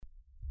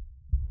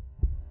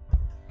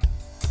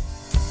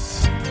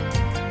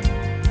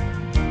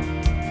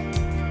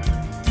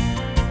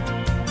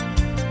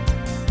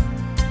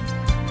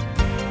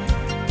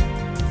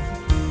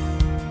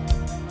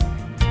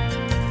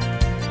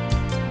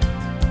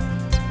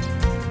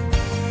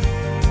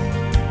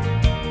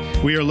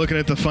We are looking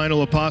at the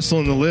final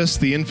apostle in the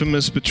list, the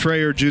infamous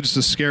betrayer, Judas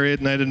Iscariot,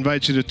 and I'd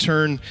invite you to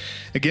turn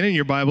again in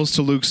your Bibles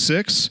to Luke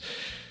 6.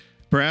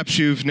 Perhaps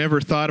you've never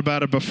thought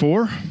about it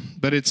before,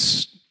 but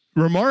it's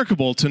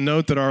remarkable to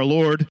note that our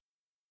Lord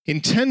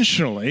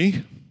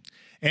intentionally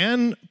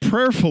and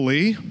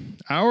prayerfully,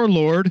 our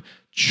Lord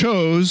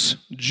chose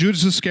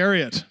Judas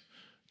Iscariot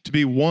to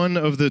be one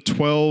of the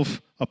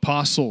 12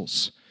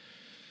 apostles.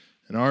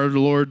 And our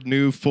Lord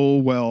knew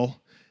full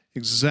well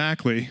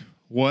exactly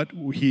what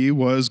he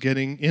was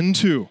getting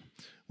into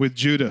with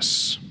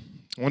Judas.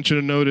 I want you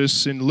to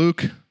notice in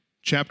Luke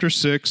chapter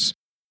 6,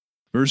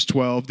 verse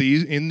 12,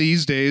 in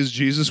these days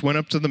Jesus went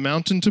up to the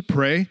mountain to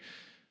pray.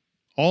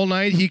 All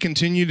night he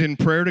continued in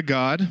prayer to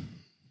God.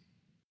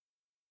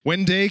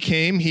 When day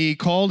came, he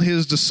called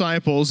his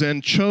disciples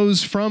and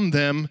chose from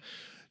them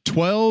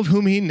 12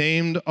 whom he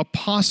named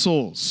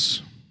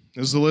apostles.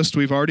 This is the list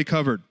we've already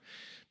covered.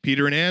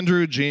 Peter and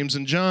Andrew, James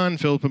and John,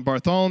 Philip and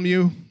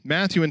Bartholomew,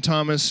 Matthew and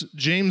Thomas,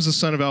 James the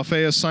son of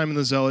Alphaeus, Simon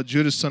the Zealot,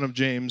 Judas son of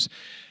James,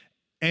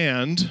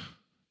 and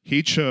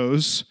he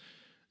chose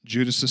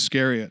Judas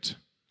Iscariot,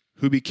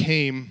 who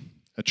became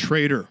a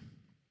traitor.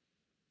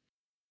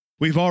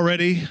 We've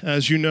already,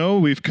 as you know,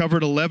 we've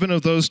covered 11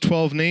 of those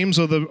 12 names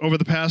over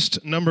the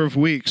past number of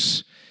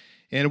weeks,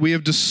 and we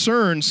have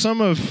discerned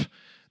some of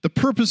the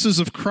purposes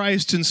of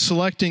Christ in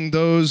selecting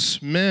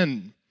those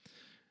men.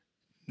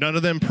 None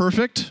of them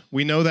perfect,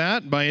 we know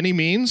that by any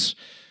means,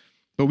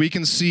 but we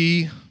can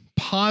see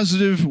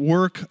positive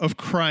work of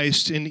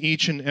Christ in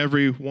each and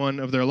every one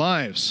of their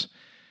lives.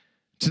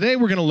 Today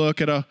we're going to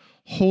look at a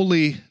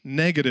wholly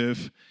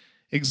negative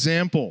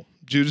example,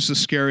 Judas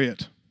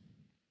Iscariot.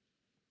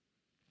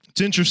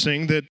 It's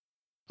interesting that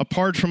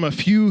apart from a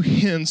few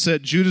hints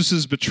at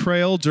Judas's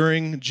betrayal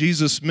during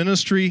Jesus'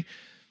 ministry,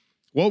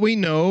 what we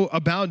know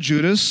about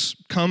Judas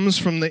comes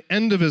from the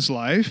end of his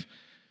life.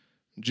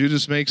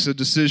 Judas makes a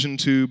decision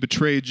to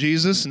betray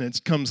Jesus, and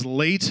it comes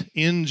late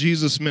in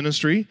Jesus'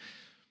 ministry.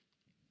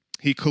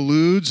 He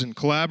colludes and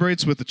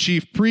collaborates with the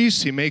chief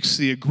priests. He makes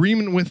the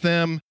agreement with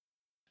them.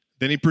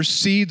 Then he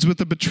proceeds with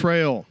the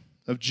betrayal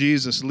of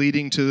Jesus,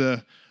 leading to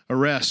the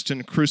arrest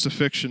and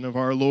crucifixion of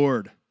our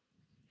Lord.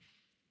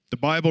 The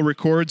Bible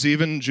records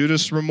even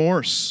Judas'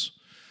 remorse,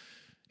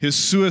 his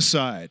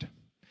suicide,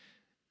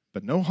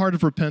 but no heart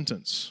of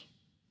repentance.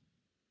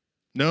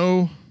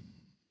 No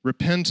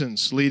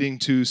repentance leading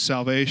to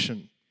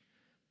salvation.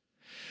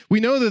 We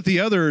know that the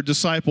other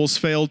disciples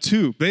failed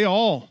too. They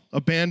all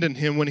abandoned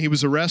him when he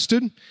was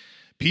arrested.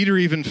 Peter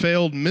even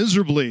failed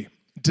miserably,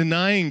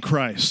 denying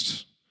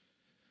Christ.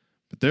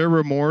 But their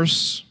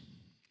remorse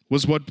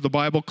was what the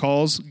Bible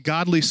calls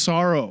godly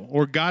sorrow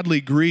or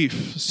godly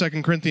grief,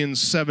 2 Corinthians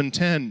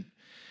 7:10.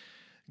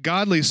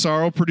 Godly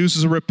sorrow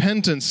produces a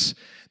repentance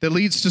that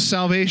leads to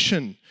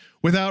salvation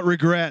without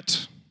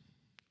regret.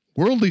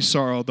 Worldly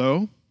sorrow,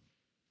 though,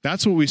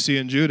 that's what we see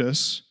in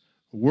Judas.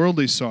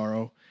 Worldly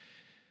sorrow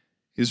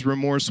is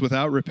remorse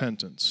without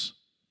repentance.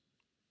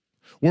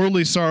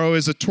 Worldly sorrow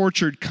is a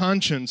tortured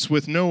conscience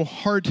with no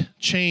heart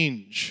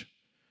change.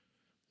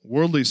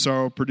 Worldly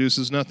sorrow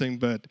produces nothing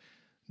but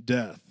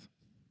death.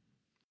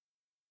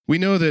 We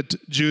know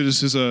that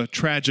Judas is a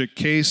tragic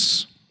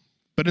case,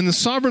 but in the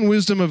sovereign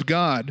wisdom of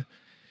God,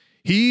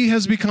 he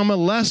has become a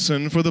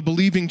lesson for the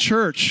believing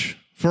church,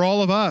 for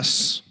all of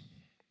us.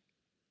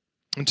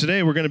 And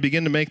today we're going to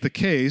begin to make the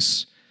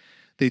case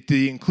that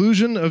the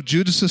inclusion of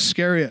Judas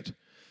Iscariot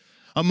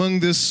among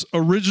this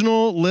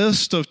original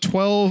list of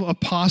 12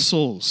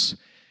 apostles,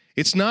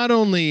 it's not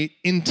only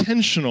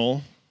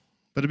intentional,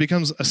 but it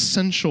becomes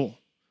essential.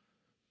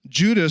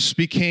 Judas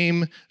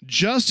became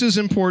just as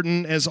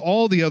important as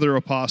all the other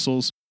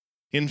apostles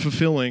in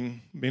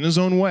fulfilling, in his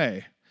own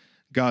way,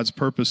 God's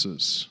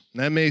purposes.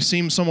 And that may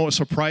seem somewhat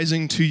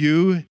surprising to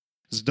you,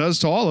 as it does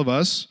to all of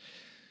us,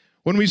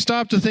 when we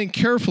stop to think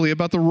carefully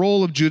about the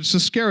role of Judas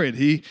Iscariot.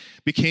 He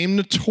became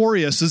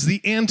notorious as the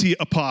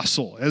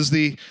anti-apostle, as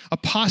the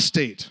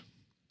apostate.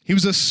 He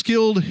was a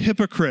skilled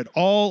hypocrite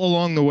all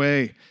along the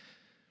way.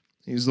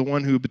 He's the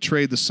one who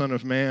betrayed the Son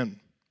of Man.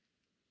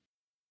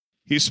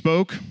 He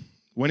spoke,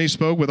 when he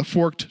spoke, with a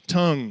forked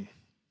tongue.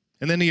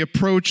 And then he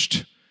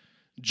approached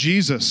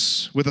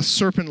Jesus with a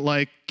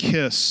serpent-like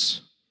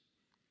kiss.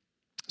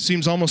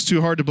 Seems almost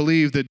too hard to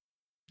believe that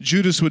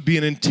Judas would be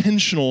an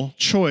intentional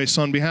choice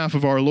on behalf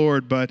of our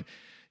Lord, but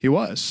he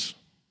was.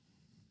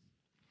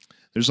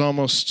 There's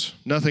almost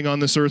nothing on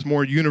this earth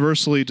more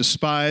universally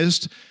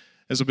despised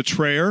as a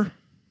betrayer.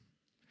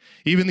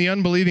 Even the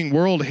unbelieving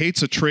world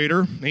hates a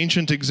traitor.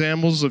 Ancient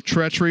examples of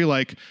treachery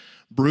like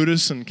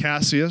Brutus and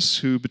Cassius,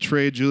 who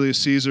betrayed Julius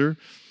Caesar.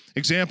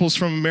 Examples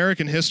from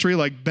American history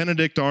like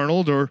Benedict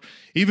Arnold, or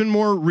even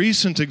more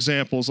recent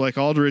examples like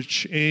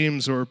Aldrich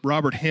Ames or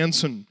Robert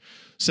Hansen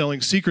selling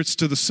secrets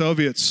to the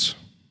Soviets.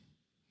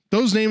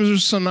 Those names are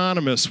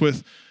synonymous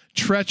with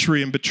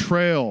treachery and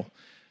betrayal.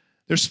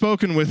 They're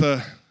spoken with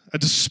a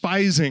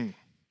despising.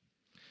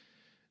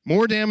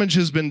 More damage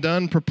has been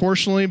done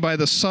proportionally by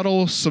the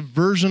subtle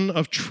subversion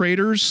of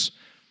traitors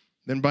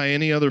than by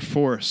any other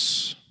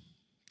force.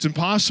 It's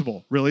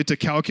impossible, really, to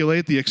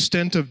calculate the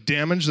extent of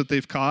damage that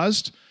they've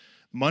caused.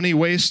 Money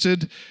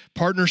wasted,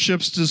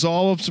 partnerships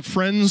dissolved,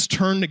 friends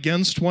turned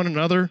against one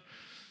another,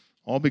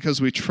 all because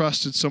we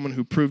trusted someone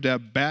who proved to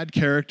have bad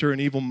character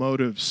and evil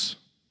motives.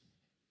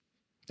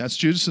 That's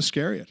Judas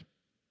Iscariot.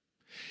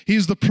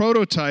 He's the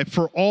prototype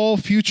for all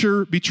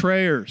future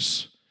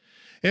betrayers.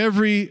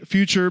 Every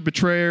future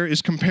betrayer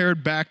is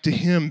compared back to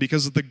him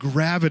because of the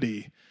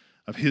gravity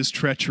of his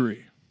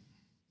treachery.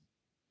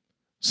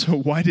 So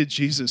why did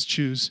Jesus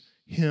choose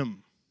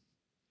him?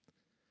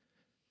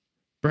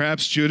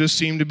 Perhaps Judas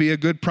seemed to be a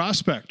good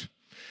prospect,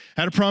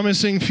 had a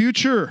promising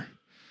future.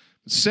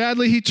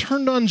 Sadly, he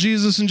turned on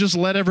Jesus and just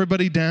let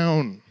everybody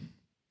down.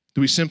 Do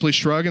we simply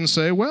shrug and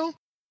say, well,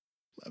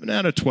 11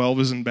 out of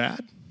 12 isn't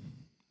bad.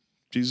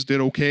 Jesus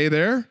did okay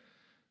there.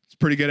 It's a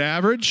pretty good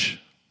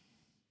average.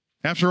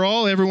 After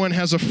all, everyone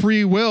has a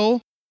free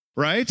will,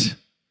 right?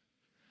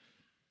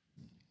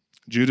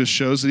 Judas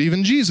shows that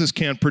even Jesus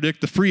can't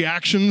predict the free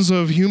actions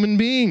of human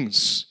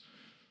beings.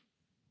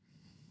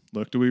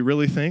 Look, do we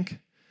really think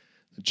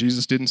that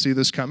Jesus didn't see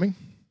this coming?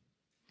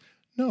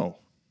 No.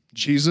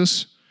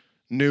 Jesus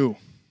knew.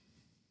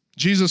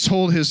 Jesus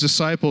told his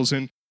disciples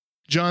in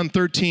John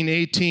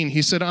 13:18,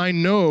 he said, I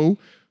know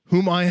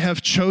whom I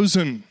have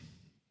chosen,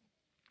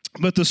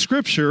 but the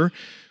scripture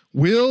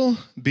will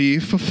be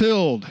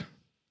fulfilled.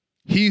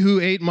 He who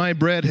ate my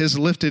bread has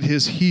lifted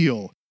his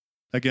heel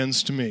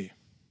against me.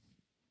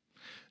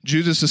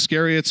 Judas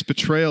Iscariot's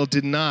betrayal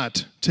did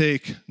not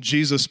take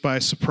Jesus by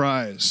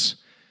surprise.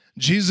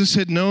 Jesus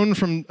had known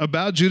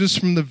about Judas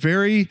from the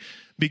very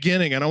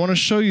beginning, and I want to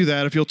show you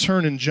that if you'll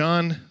turn in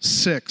John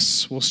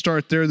 6. We'll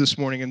start there this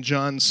morning in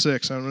John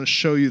 6. I'm going to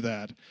show you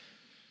that.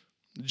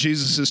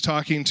 Jesus is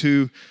talking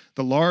to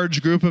the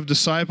large group of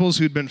disciples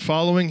who'd been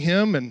following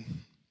him, and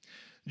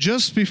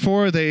just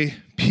before they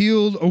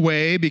peeled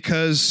away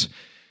because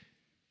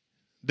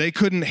they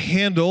couldn't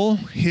handle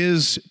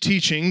his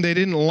teaching, they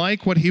didn't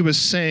like what he was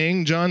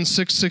saying, John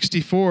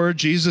 6:64,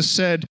 Jesus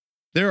said,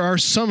 there are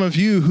some of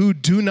you who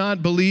do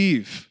not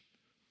believe.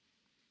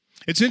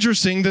 It's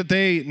interesting that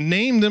they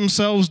named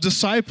themselves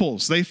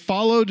disciples. They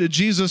followed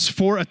Jesus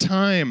for a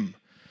time.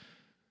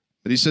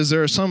 But he says,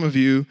 there are some of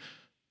you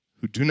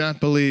who do not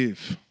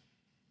believe.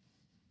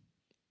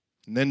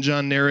 And then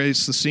John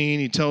narrates the scene.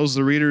 He tells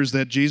the readers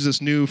that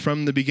Jesus knew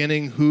from the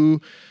beginning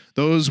who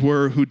those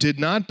were who did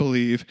not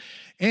believe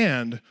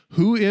and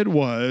who it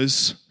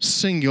was,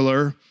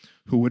 singular,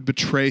 who would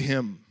betray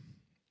him.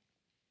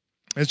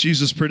 As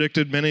Jesus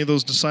predicted, many of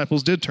those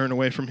disciples did turn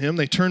away from him.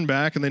 They turned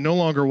back and they no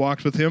longer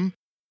walked with him.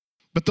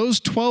 But those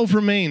 12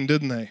 remained,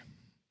 didn't they?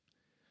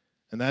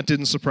 And that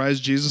didn't surprise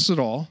Jesus at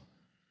all,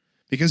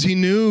 because he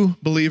knew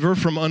believer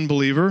from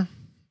unbeliever.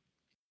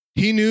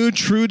 He knew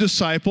true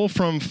disciple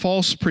from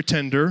false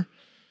pretender.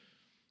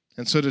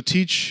 And so to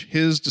teach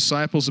his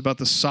disciples about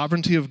the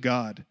sovereignty of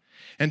God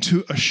and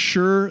to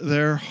assure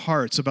their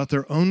hearts about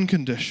their own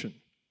condition,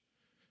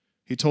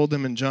 he told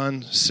them in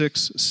John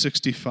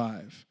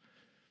 6:65.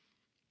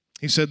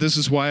 He said, this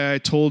is why I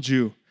told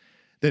you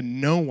that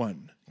no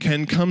one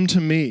can come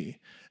to me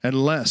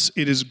unless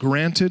it is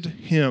granted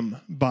him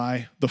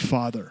by the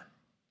Father.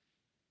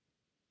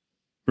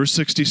 Verse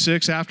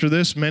 66, after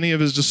this, many of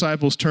his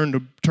disciples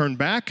turned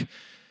back,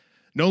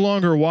 no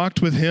longer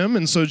walked with him.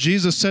 And so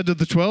Jesus said to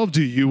the 12,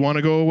 do you want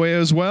to go away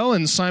as well?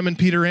 And Simon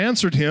Peter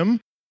answered him,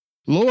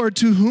 Lord,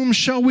 to whom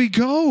shall we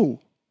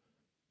go?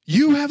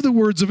 You have the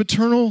words of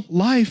eternal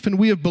life, and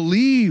we have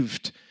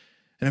believed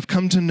and have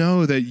come to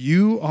know that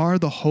you are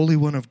the Holy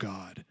One of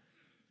God.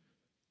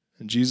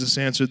 And Jesus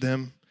answered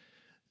them,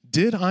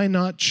 did I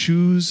not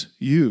choose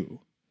you,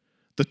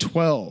 the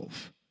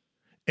 12,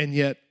 and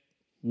yet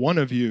one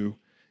of you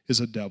is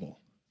a devil?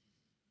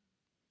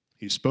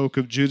 He spoke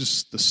of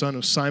Judas, the son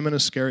of Simon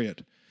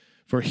Iscariot,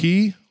 for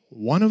he,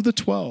 one of the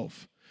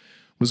 12,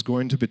 was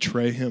going to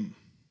betray him.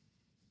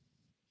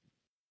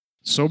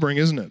 Sobering,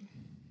 isn't it?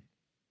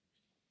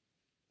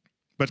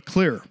 But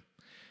clear.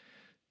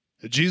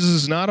 Jesus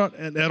is not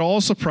at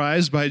all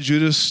surprised by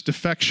Judas'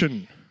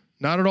 defection.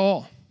 Not at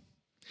all.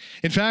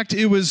 In fact,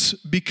 it was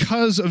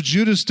because of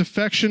Judas'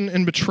 defection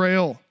and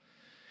betrayal,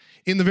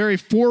 in the very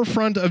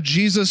forefront of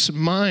Jesus'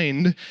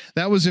 mind,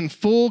 that was in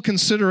full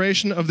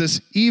consideration of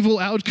this evil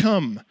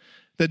outcome,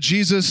 that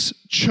Jesus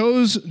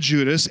chose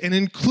Judas and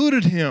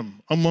included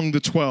him among the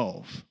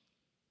 12.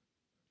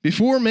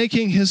 Before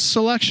making his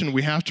selection,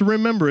 we have to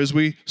remember, as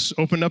we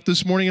opened up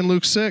this morning in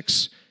Luke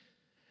 6,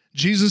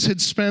 Jesus had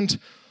spent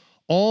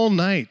all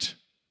night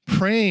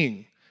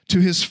praying to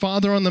his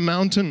Father on the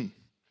mountain.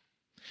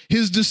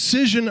 His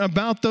decision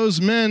about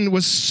those men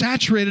was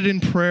saturated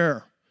in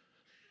prayer.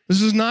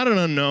 This is not an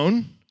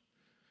unknown.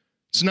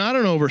 It's not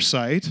an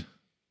oversight.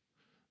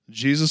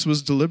 Jesus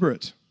was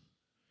deliberate.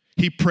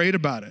 He prayed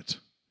about it.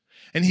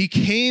 And he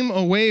came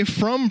away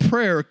from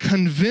prayer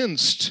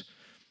convinced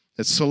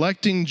that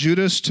selecting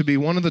Judas to be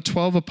one of the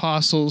 12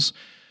 apostles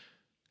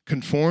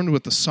conformed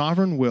with the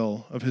sovereign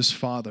will of his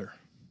Father.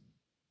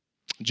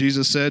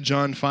 Jesus said,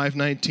 John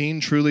 5:19,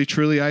 truly,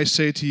 truly, I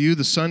say to you,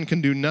 the Son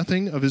can do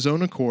nothing of his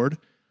own accord,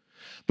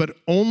 but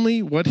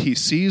only what he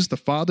sees the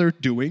Father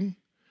doing?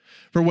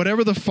 For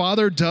whatever the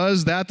Father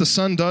does, that the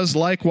Son does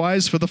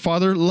likewise, for the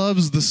Father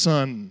loves the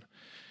Son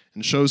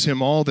and shows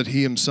him all that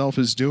he himself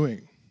is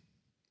doing.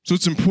 So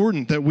it's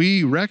important that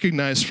we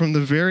recognize from the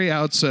very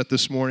outset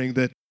this morning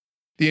that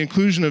the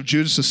inclusion of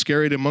Judas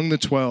Iscariot among the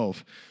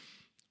 12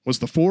 was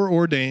the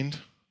foreordained,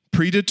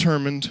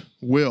 predetermined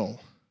will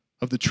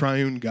of the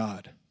triune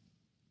God.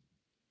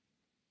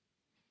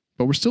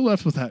 But we're still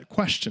left with that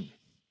question,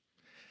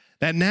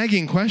 that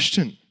nagging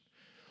question.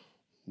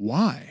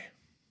 Why?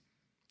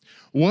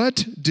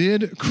 What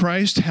did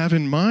Christ have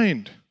in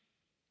mind?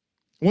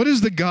 What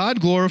is the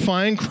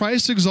God-glorifying,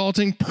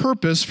 Christ-exalting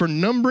purpose for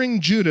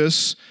numbering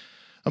Judas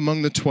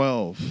among the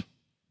 12?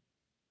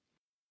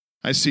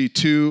 I see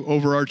two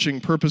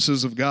overarching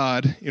purposes of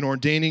God in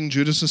ordaining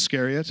Judas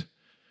Iscariot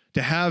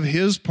to have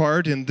his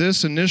part in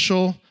this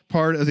initial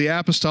part of the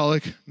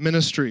apostolic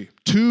ministry.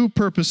 Two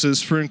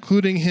purposes for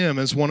including him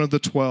as one of the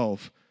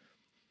 12.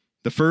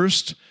 The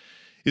first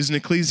is an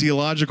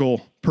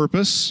ecclesiological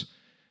purpose.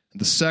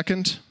 The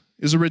second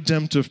is a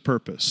redemptive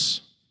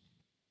purpose.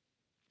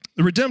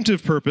 The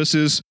redemptive purpose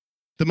is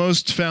the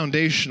most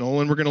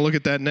foundational, and we're going to look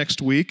at that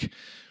next week.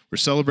 We're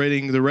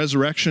celebrating the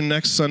resurrection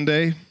next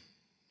Sunday,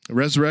 the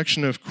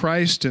resurrection of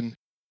Christ, and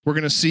we're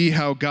going to see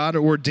how God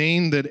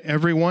ordained that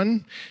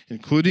everyone,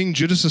 including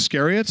Judas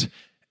Iscariot,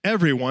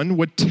 everyone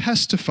would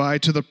testify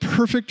to the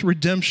perfect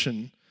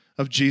redemption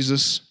of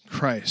Jesus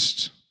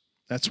Christ.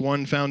 That's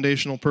one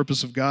foundational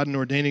purpose of God in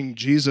ordaining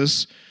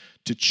Jesus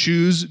to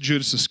choose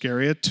Judas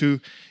Iscariot, to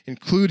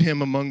include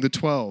him among the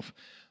 12.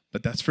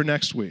 But that's for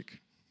next week.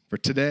 For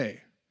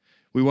today,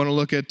 we want to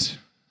look at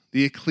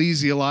the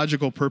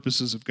ecclesiological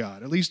purposes of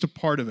God, at least a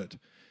part of it,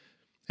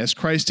 as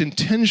Christ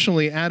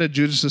intentionally added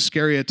Judas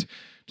Iscariot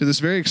to this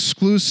very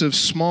exclusive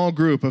small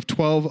group of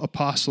 12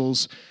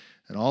 apostles,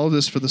 and all of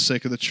this for the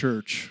sake of the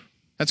church.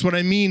 That's what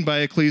I mean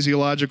by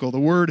ecclesiological. The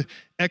word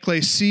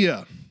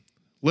ecclesia,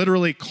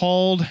 literally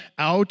called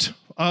out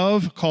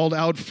of, called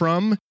out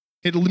from.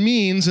 It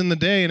means in the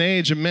day and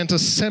age, it meant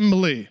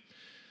assembly.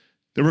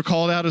 There were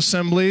called out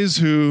assemblies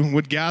who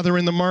would gather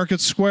in the market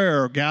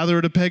square, or gather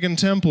at a pagan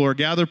temple, or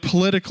gather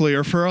politically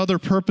or for other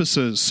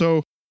purposes.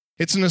 So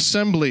it's an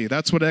assembly.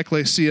 That's what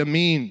ecclesia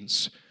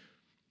means.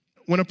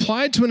 When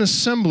applied to an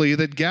assembly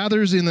that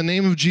gathers in the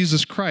name of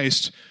Jesus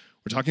Christ,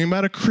 we're talking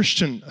about a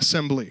Christian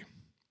assembly,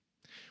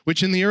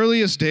 which in the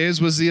earliest days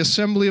was the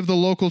assembly of the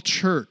local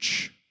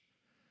church.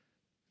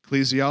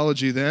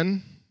 Ecclesiology,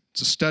 then,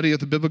 it's a study of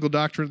the biblical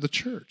doctrine of the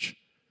church.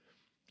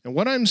 And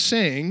what I'm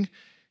saying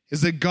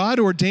is that God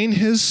ordained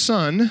his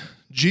Son,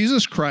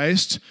 Jesus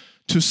Christ,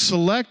 to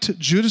select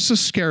Judas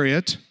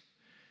Iscariot,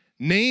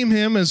 name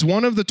him as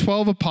one of the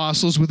 12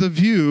 apostles with a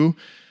view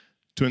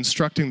to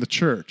instructing the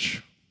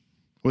church.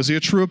 Was he a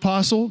true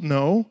apostle?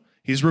 No.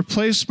 He's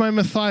replaced by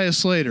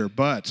Matthias later,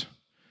 but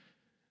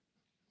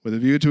with a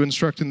view to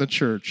instructing the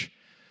church,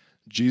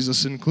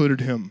 Jesus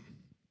included him.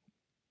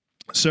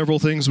 Several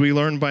things we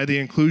learned by the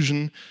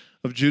inclusion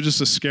of Judas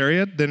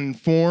Iscariot that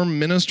inform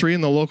ministry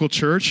in the local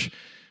church.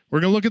 We're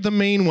going to look at the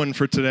main one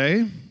for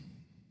today,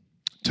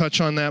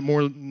 touch on that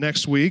more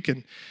next week,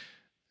 and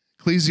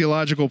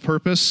ecclesiological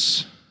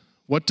purpose.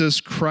 What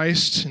does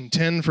Christ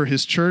intend for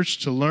his church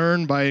to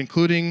learn by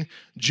including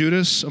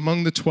Judas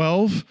among the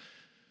 12?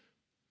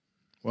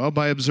 Well,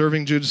 by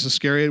observing Judas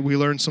Iscariot, we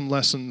learn some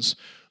lessons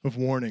of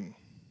warning.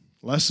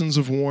 Lessons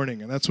of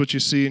warning, and that's what you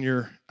see in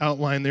your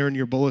outline there in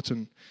your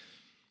bulletin.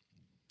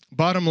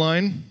 Bottom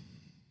line,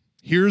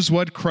 here's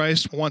what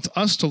Christ wants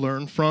us to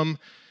learn from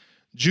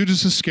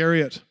Judas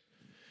Iscariot,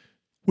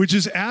 which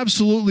is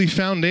absolutely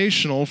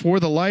foundational for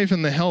the life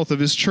and the health of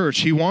his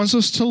church. He wants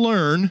us to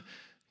learn,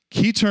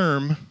 key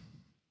term,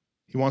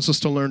 he wants us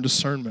to learn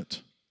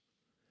discernment.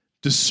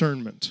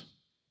 Discernment.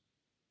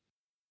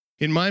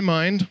 In my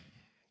mind,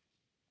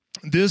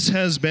 this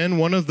has been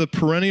one of the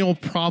perennial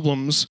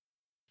problems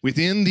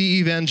within the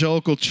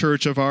evangelical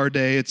church of our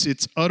day. It's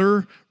its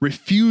utter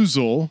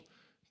refusal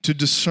to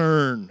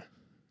discern.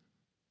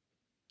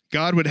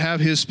 God would have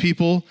his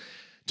people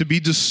to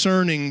be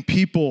discerning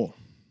people,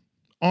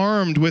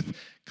 armed with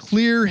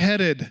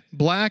clear-headed,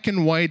 black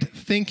and white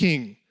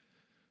thinking,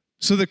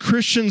 so that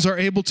Christians are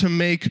able to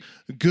make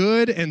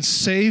good and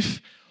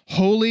safe,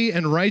 holy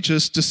and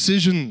righteous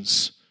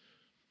decisions.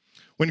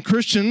 When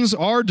Christians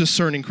are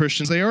discerning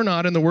Christians, they are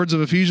not, in the words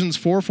of Ephesians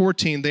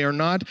 4:14, they are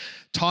not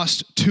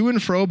tossed to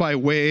and fro by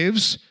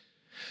waves.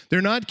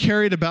 They're not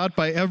carried about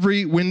by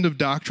every wind of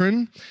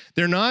doctrine.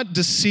 They're not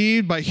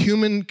deceived by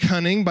human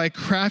cunning, by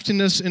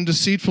craftiness and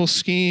deceitful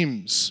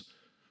schemes.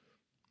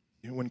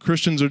 When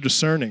Christians are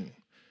discerning,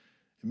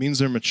 it means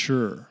they're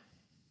mature.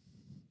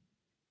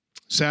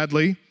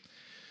 Sadly,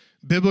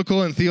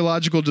 biblical and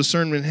theological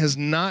discernment has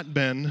not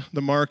been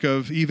the mark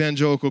of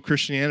evangelical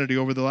Christianity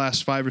over the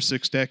last 5 or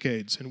 6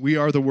 decades, and we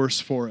are the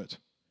worse for it.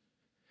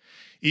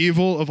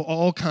 Evil of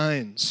all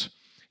kinds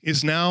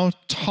is now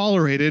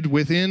tolerated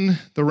within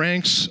the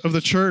ranks of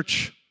the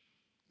church,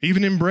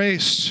 even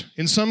embraced.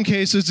 In some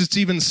cases, it's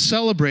even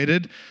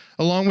celebrated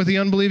along with the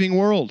unbelieving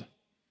world.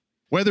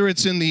 Whether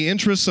it's in the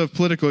interests of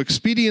political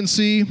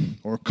expediency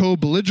or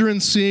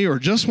co-belligerency or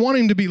just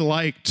wanting to be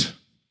liked,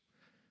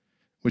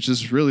 which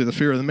is really the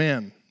fear of the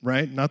man,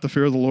 right? Not the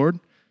fear of the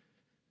Lord.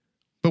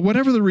 But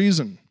whatever the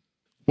reason,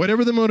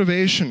 whatever the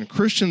motivation,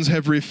 Christians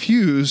have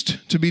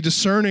refused to be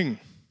discerning.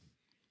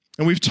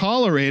 And we've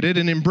tolerated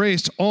and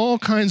embraced all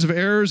kinds of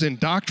errors in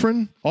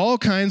doctrine, all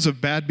kinds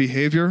of bad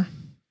behavior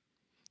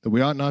that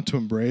we ought not to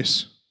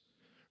embrace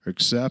or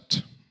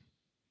accept.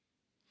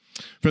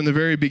 From the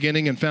very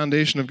beginning and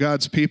foundation of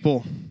God's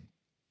people,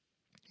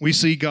 we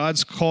see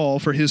God's call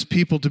for his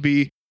people to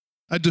be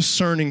a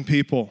discerning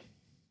people.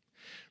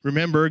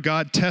 Remember,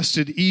 God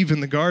tested Eve in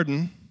the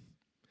garden.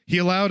 He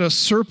allowed a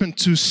serpent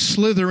to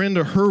slither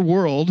into her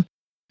world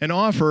and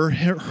offer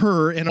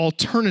her an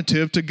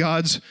alternative to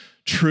God's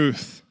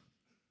truth.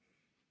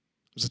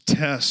 It was a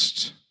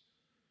test.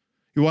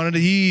 He wanted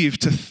Eve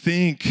to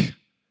think,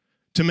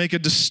 to make a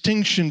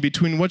distinction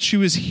between what she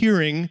was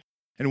hearing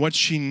and what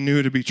she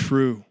knew to be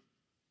true.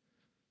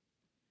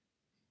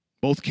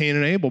 Both Cain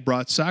and Abel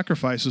brought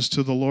sacrifices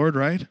to the Lord,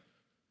 right?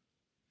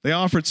 They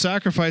offered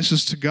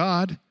sacrifices to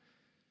God.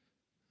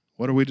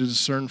 What are we to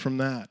discern from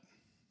that?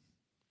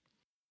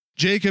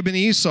 Jacob and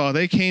Esau,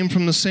 they came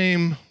from the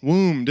same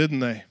womb,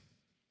 didn't they?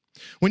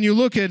 When you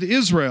look at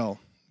Israel,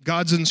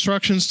 God's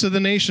instructions to the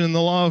nation in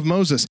the law of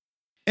Moses,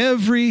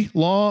 every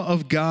law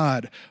of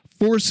God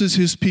forces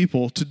his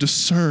people to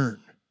discern.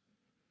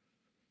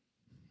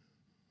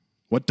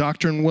 What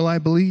doctrine will I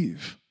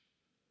believe?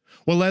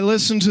 Will I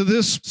listen to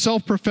this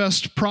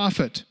self-professed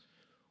prophet,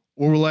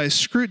 or will I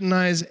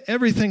scrutinize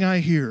everything I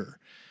hear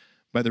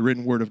by the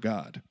written word of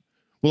God?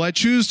 Will I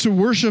choose to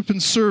worship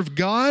and serve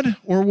God,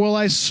 or will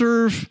I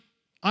serve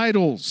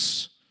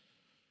idols?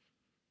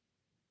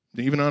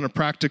 Even on a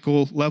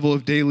practical level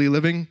of daily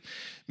living,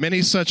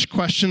 many such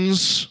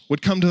questions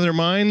would come to their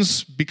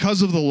minds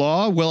because of the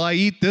law. Will I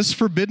eat this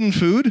forbidden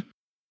food,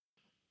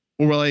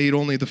 or will I eat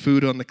only the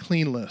food on the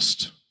clean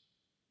list?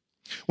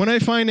 When I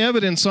find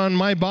evidence on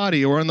my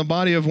body or on the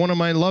body of one of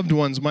my loved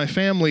ones, my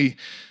family,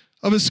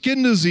 of a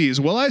skin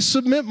disease, will I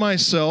submit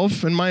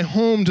myself and my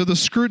home to the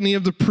scrutiny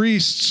of the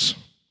priests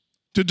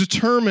to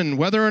determine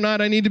whether or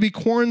not I need to be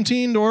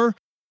quarantined, or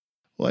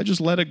will I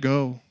just let it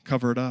go,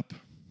 cover it up?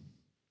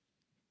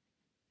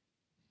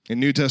 In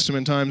New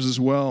Testament times as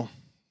well,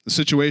 the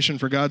situation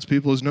for God's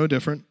people is no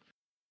different.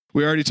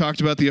 We already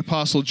talked about the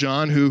Apostle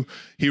John, who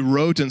he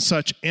wrote in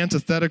such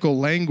antithetical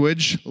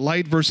language,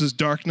 light versus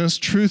darkness,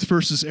 truth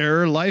versus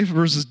error, life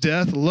versus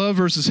death, love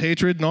versus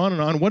hatred, and on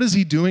and on. What is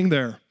he doing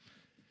there?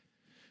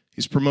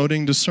 He's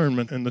promoting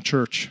discernment in the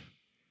church.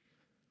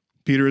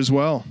 Peter as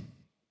well.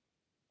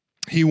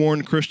 He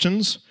warned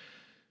Christians,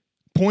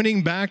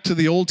 pointing back to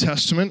the Old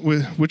Testament,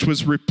 which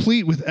was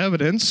replete with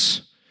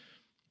evidence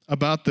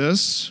about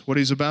this, what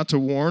he's about to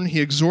warn. He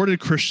exhorted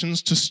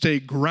Christians to stay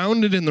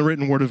grounded in the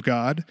written word of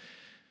God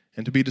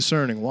and to be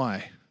discerning.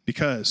 Why?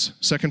 Because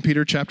 2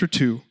 Peter chapter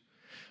 2,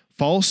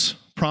 false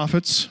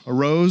prophets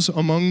arose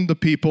among the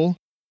people,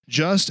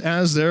 just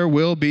as there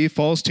will be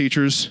false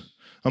teachers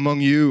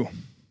among you,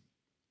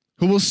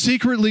 who will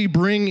secretly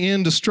bring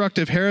in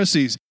destructive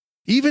heresies,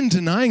 even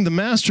denying the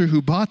master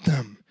who bought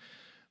them,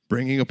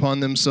 bringing upon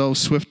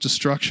themselves swift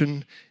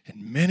destruction,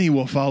 and many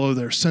will follow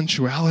their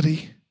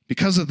sensuality.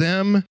 Because of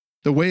them,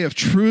 the way of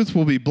truth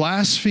will be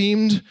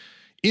blasphemed.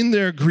 In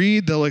their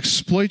greed, they'll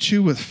exploit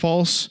you with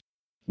false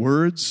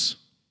words.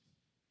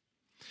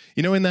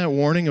 You know, in that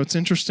warning, what's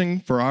interesting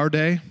for our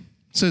day,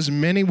 it says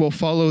many will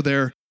follow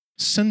their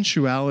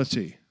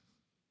sensuality.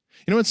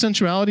 You know what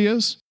sensuality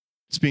is?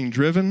 It's being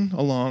driven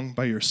along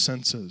by your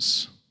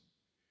senses.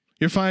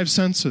 Your five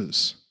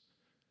senses.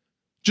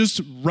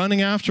 Just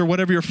running after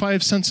whatever your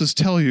five senses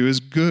tell you is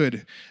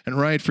good and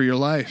right for your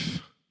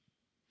life.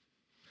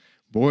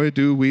 Boy,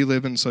 do we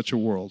live in such a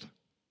world.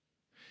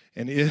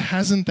 And it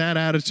hasn't that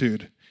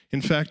attitude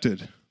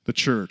infected the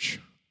church.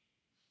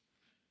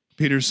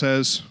 Peter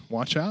says,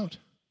 watch out.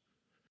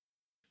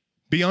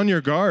 Be on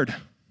your guard.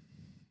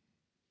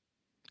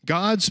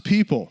 God's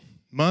people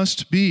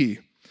must be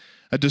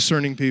a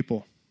discerning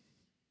people.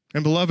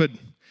 And beloved,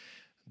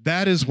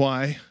 that is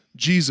why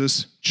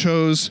Jesus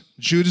chose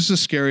Judas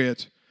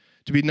Iscariot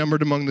to be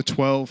numbered among the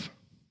 12.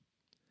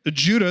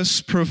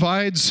 Judas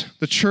provides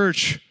the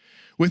church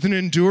with an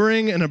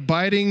enduring and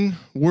abiding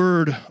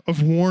word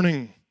of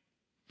warning,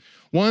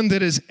 one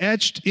that is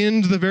etched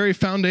into the very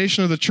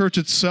foundation of the church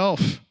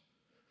itself,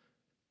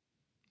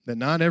 that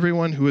not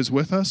everyone who is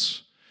with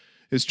us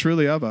is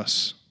truly of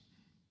us.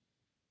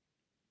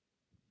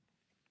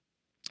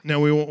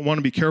 Now, we want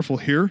to be careful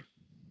here.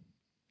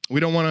 We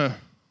don't want to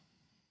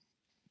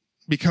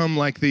become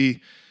like the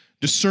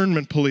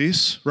discernment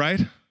police, right?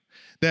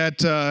 That,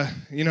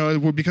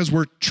 because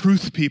we're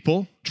truth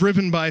people,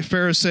 driven by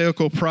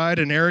Pharisaical pride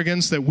and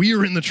arrogance, that we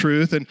are in the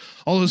truth and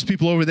all those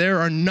people over there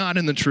are not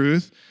in the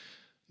truth.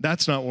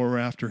 That's not what we're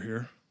after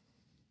here.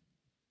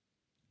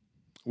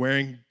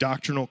 Wearing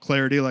doctrinal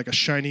clarity like a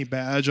shiny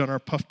badge on our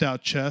puffed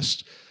out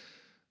chest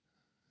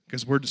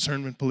because we're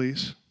discernment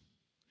police.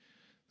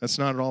 That's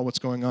not at all what's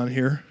going on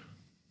here.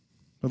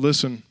 But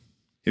listen,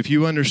 if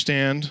you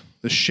understand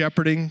the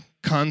shepherding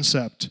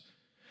concept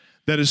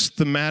that is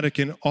thematic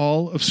in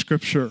all of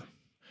Scripture,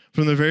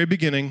 from the very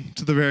beginning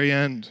to the very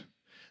end.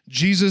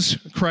 Jesus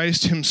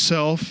Christ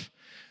himself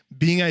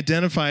being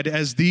identified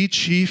as the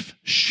chief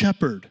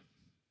shepherd.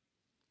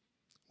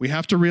 We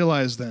have to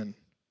realize then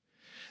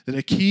that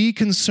a key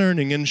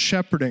concerning in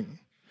shepherding,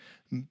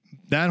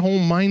 that whole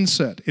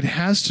mindset, it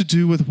has to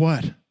do with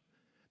what?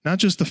 Not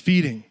just the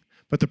feeding,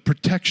 but the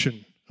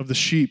protection of the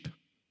sheep.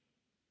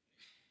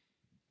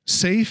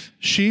 Safe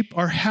sheep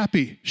are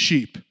happy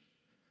sheep,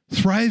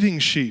 thriving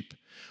sheep,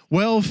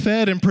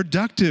 well-fed and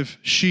productive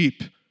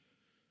sheep.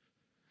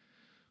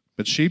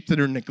 But sheep that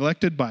are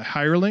neglected by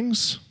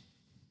hirelings,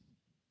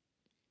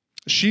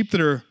 sheep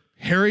that are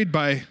harried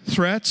by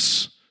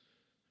threats,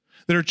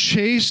 that are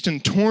chased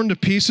and torn to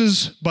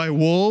pieces by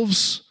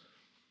wolves,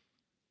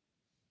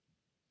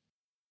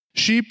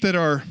 sheep that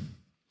are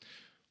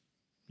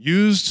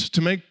used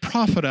to make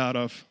profit out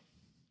of.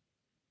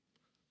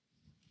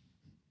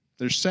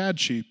 They're sad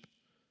sheep.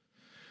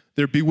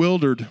 They're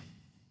bewildered.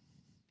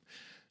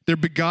 They're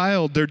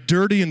beguiled. They're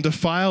dirty and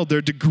defiled.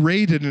 They're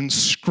degraded and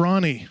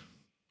scrawny,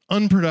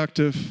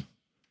 unproductive.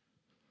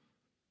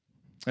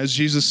 As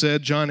Jesus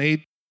said, John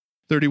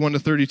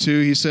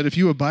 8:31-32, he said, "If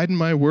you abide in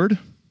my word,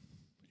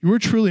 you are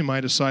truly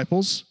my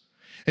disciples,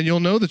 and you'll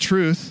know the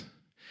truth,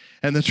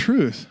 and the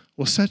truth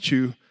will set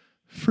you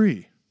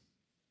free."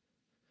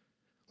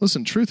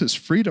 Listen, truth is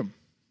freedom.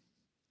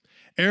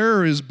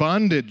 Error is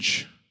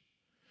bondage.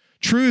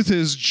 Truth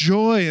is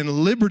joy and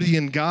liberty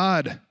in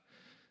God.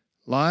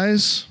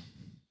 Lies,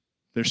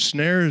 they're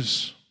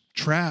snares,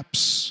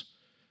 traps,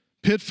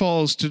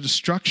 pitfalls to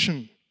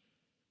destruction.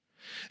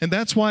 And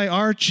that's why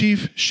our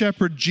chief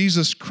shepherd,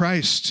 Jesus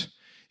Christ,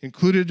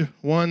 included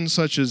one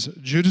such as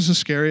Judas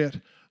Iscariot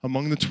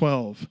among the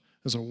 12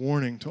 as a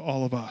warning to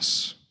all of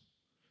us.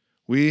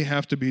 We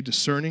have to be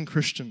discerning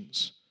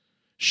Christians.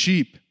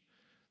 Sheep,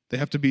 they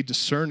have to be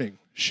discerning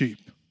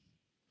sheep.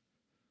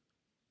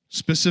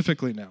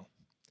 Specifically now,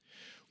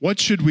 what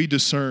should we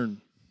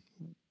discern?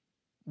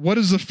 What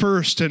is the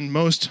first and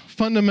most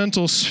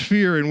fundamental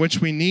sphere in which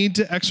we need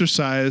to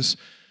exercise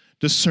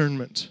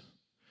discernment?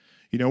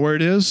 You know where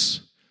it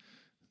is?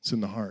 It's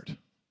in the heart,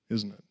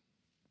 isn't it?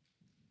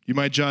 You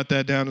might jot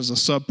that down as a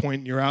subpoint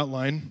in your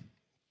outline.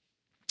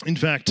 In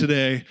fact,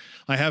 today,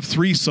 I have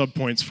 3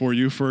 subpoints for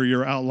you for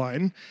your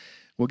outline.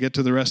 We'll get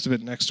to the rest of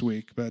it next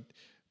week. But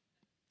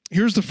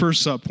here's the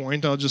first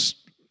subpoint. I'll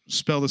just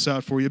spell this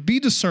out for you. Be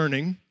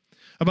discerning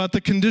about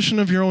the condition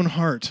of your own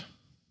heart.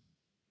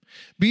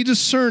 Be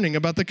discerning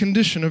about the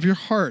condition of your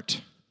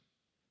heart.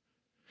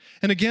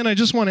 And again, I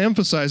just want to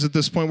emphasize at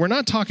this point, we're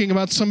not talking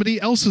about somebody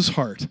else's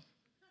heart.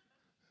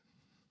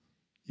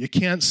 You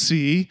can't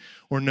see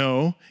or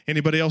know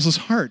anybody else's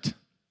heart.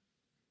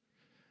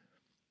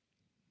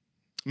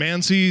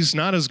 Man sees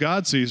not as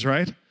God sees,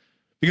 right?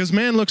 Because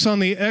man looks on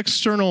the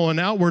external and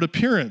outward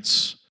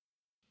appearance.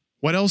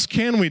 What else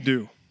can we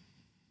do?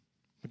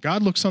 But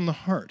God looks on the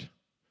heart.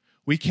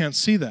 We can't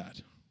see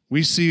that.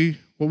 We see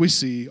what we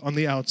see on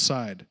the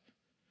outside.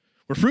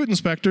 We're fruit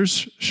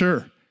inspectors,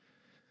 sure,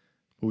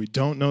 but we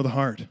don't know the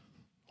heart.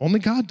 Only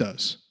God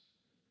does.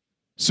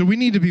 So we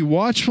need to be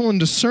watchful and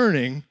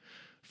discerning,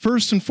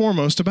 first and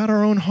foremost, about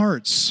our own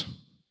hearts.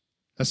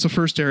 That's the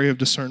first area of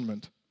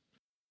discernment.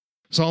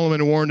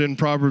 Solomon warned in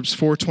Proverbs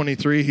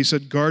 4:23, he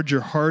said, "Guard your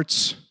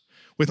hearts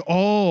with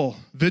all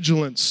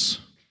vigilance,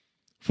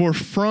 for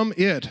from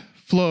it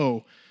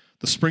flow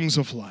the springs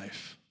of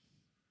life."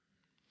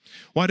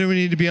 Why do we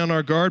need to be on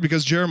our guard?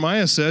 Because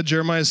Jeremiah said,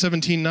 Jeremiah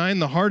 17:9,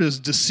 "The heart is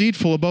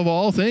deceitful above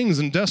all things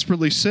and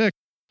desperately sick.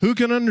 Who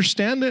can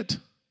understand it?"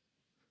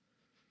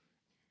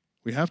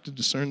 We have to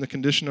discern the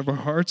condition of our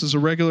hearts as a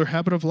regular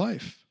habit of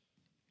life.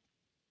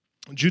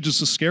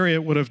 Judas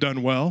Iscariot would have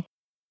done well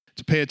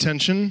to pay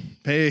attention,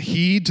 pay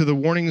heed to the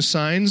warning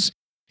signs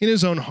in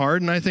his own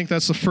heart, and I think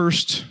that's the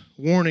first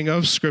warning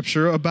of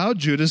Scripture about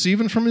Judas,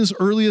 even from his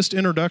earliest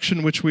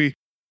introduction, which we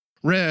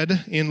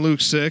read in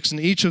Luke 6, and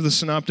each of the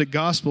synoptic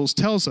gospels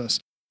tells us,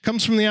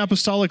 comes from the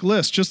apostolic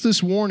list, just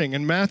this warning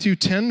in Matthew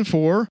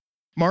 10:4,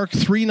 Mark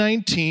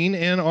 3:19,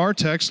 and our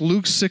text,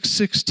 Luke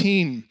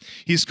 6:16.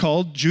 He's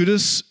called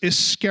Judas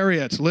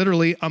Iscariot,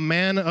 literally a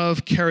man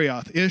of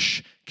Carioth,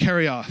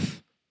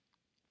 Ish-Carioth.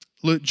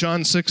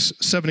 John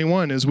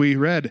 6:71, as we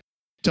read,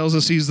 tells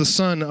us he's the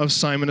son of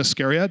Simon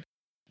Iscariot,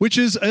 which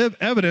is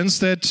evidence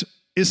that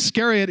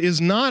Iscariot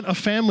is not a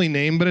family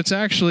name, but it's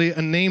actually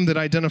a name that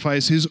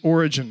identifies his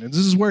origin. And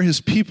this is where his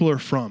people are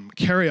from,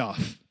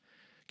 Carioth.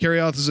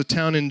 Carioth is a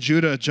town in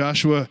Judah.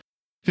 Joshua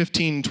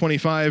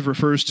 15:25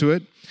 refers to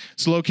it.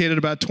 It's located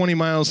about 20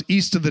 miles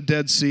east of the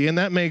Dead Sea, and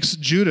that makes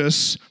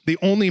Judas the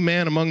only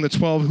man among the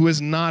 12 who is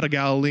not a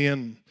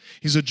Galilean.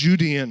 He's a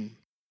Judean.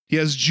 He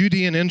has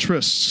Judean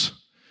interests,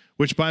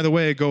 which, by the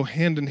way, go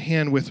hand in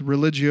hand with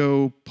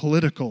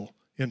religio-political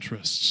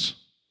interests.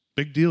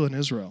 Big deal in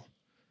Israel.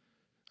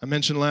 I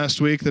mentioned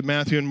last week that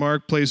Matthew and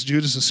Mark place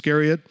Judas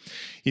Iscariot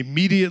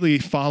immediately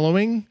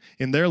following,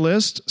 in their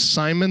list,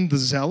 Simon the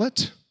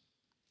Zealot.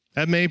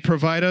 That may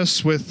provide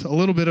us with a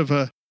little bit of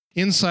a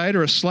insight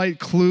or a slight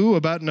clue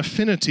about an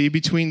affinity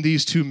between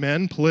these two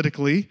men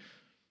politically.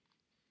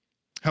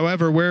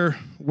 However,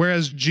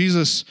 whereas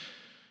Jesus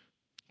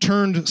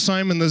turned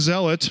Simon the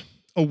Zealot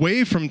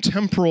away from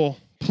temporal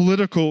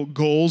political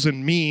goals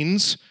and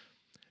means,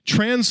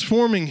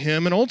 transforming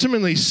him and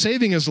ultimately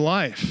saving his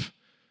life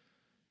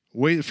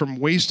from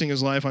wasting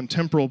his life on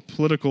temporal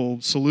political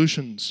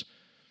solutions,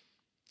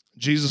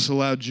 Jesus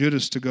allowed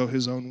Judas to go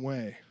his own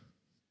way.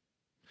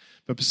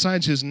 But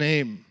besides his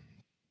name,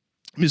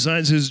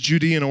 besides his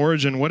Judean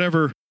origin,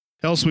 whatever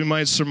else we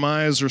might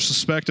surmise or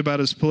suspect about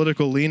his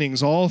political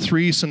leanings, all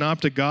three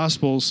synoptic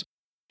gospels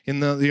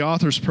the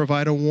authors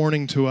provide a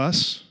warning to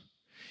us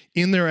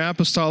in their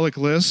apostolic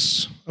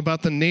lists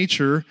about the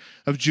nature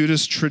of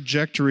Judas'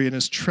 trajectory and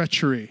his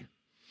treachery.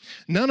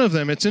 None of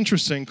them, it's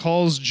interesting,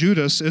 calls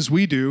Judas, as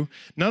we do,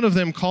 none of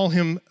them call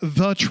him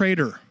the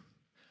traitor,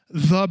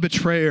 the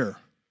betrayer,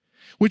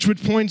 which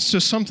would point to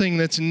something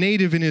that's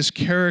native in his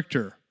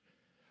character.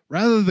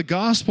 Rather, the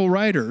gospel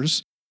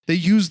writers, they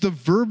use the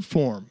verb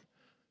form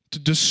to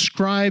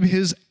describe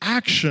his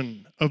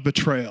action of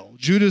betrayal.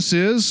 Judas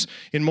is,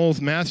 in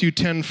both Matthew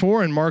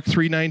 10:4 and Mark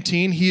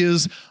 3:19, he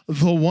is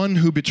the one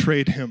who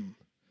betrayed him.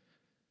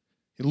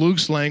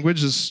 Luke's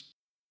language is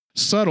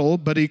subtle,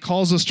 but he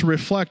calls us to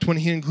reflect when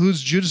he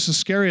includes Judas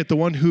Iscariot, the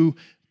one who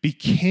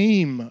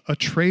became a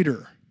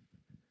traitor.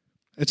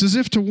 It's as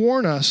if to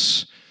warn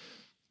us,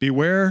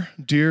 beware,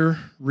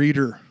 dear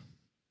reader.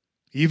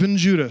 Even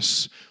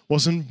Judas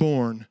wasn't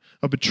born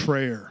a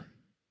betrayer.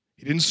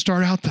 He didn't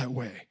start out that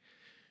way.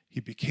 He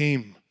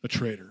became a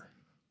traitor.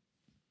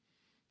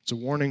 It's a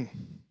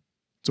warning.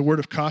 It's a word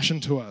of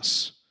caution to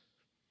us.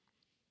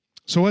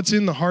 So what's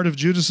in the heart of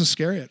Judas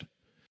Iscariot?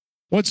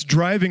 What's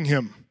driving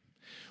him?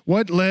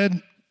 What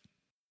led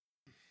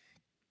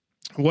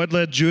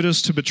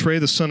Judas to betray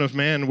the Son of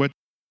Man?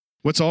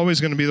 What's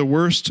always going to be the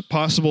worst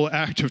possible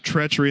act of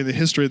treachery in the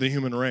history of the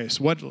human race?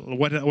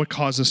 What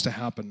caused this to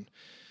happen?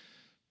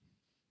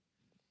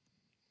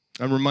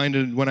 I'm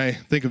reminded when I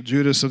think of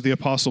Judas of the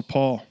Apostle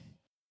Paul,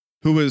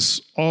 who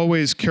was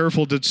always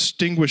careful to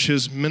distinguish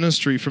his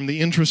ministry from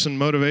the interests and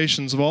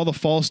motivations of all the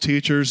false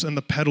teachers and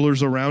the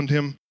peddlers around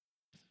him.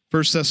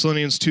 1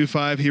 Thessalonians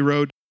 2:5, he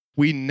wrote,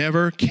 "We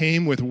never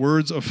came with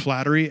words of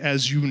flattery,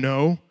 as you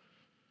know,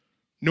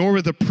 nor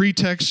with a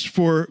pretext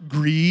for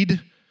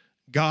greed.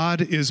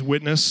 God is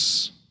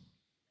witness."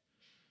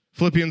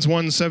 Philippians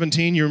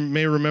 1:17, you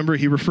may remember,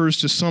 he refers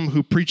to some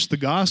who preached the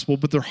gospel,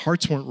 but their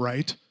hearts weren't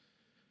right.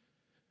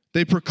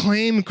 They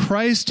proclaim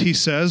Christ, he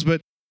says, but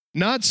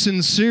not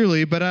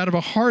sincerely, but out of a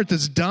heart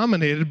that's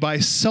dominated by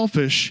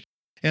selfish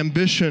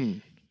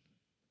ambition.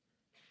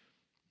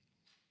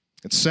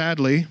 It's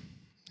sadly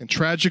and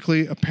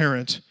tragically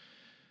apparent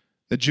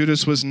that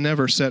Judas was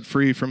never set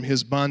free from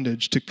his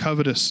bondage to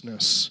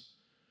covetousness,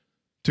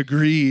 to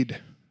greed,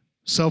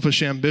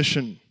 selfish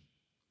ambition.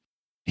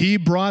 He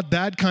brought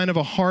that kind of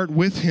a heart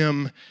with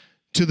him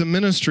to the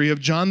ministry of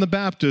John the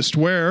Baptist,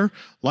 where,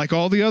 like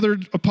all the other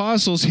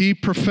apostles, he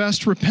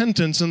professed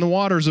repentance in the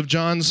waters of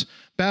John's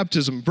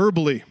baptism.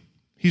 Verbally,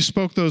 he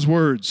spoke those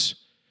words.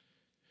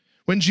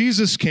 When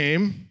Jesus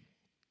came,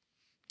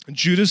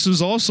 Judas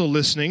was also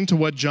listening to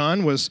what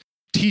John was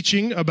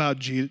teaching about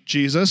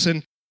Jesus,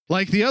 and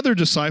like the other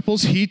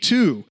disciples,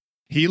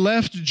 he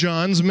left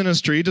John's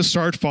ministry to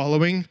start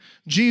following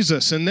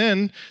Jesus. And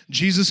then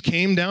Jesus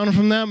came down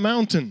from that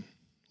mountain.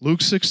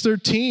 Luke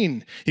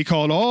 6:13, he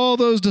called all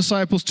those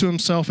disciples to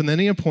himself, and then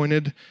he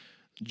appointed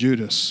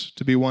Judas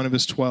to be one of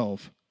his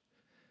 12.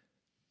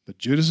 But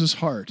Judas's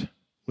heart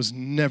was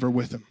never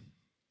with him.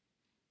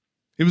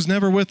 It was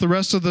never with the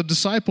rest of the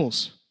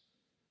disciples.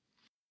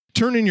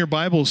 Turn in your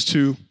Bibles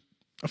to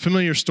a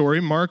familiar story,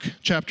 Mark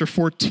chapter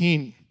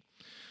 14.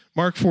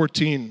 Mark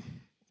 14.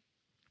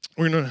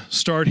 We're going to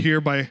start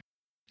here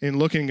in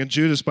looking at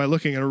Judas by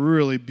looking at a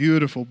really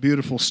beautiful,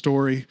 beautiful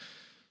story,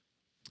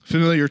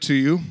 familiar to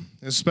you,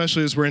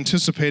 especially as we're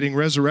anticipating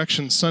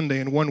Resurrection Sunday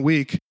in 1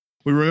 week.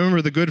 We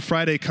remember the Good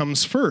Friday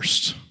comes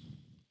first.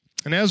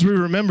 And as we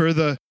remember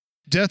the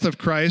death of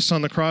Christ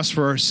on the cross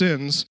for our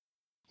sins,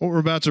 what we're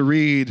about to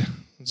read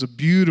is a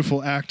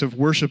beautiful act of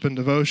worship and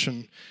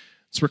devotion.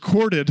 It's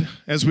recorded,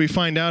 as we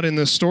find out in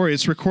this story,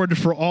 it's recorded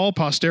for all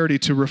posterity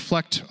to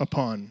reflect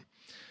upon.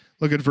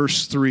 Look at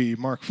verse 3,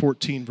 Mark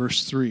 14,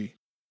 verse 3.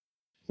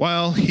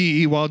 While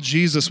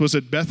Jesus was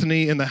at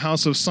Bethany in the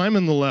house of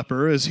Simon the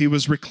leper, as he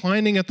was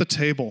reclining at the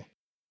table,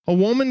 a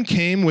woman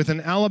came with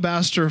an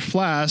alabaster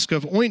flask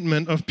of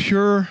ointment of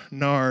pure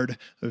nard,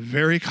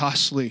 very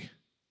costly.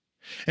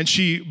 And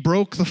she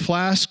broke the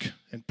flask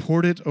and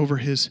poured it over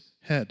his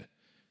head.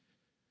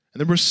 And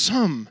there were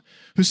some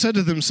who said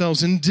to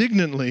themselves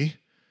indignantly,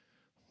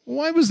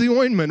 "Why was the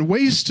ointment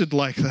wasted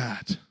like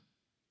that?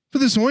 For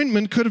this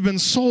ointment could have been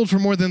sold for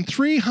more than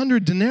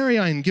 300 denarii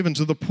and given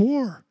to the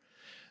poor."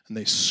 And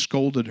they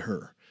scolded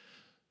her.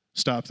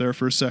 Stop there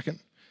for a second.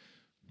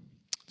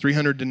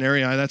 300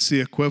 denarii, that's the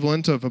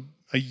equivalent of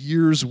a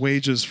year's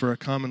wages for a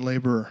common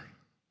laborer.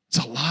 It's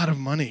a lot of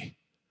money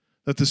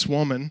that this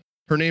woman,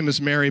 her name is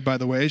Mary, by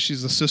the way,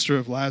 she's the sister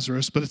of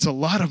Lazarus, but it's a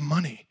lot of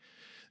money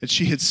that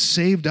she had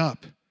saved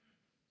up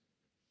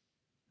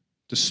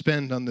to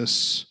spend on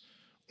this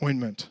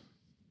ointment.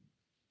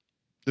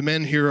 The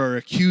men here are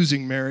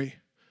accusing Mary,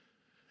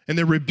 and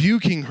they're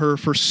rebuking her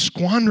for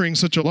squandering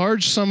such a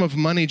large sum of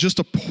money just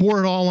to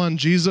pour it all on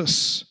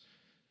Jesus.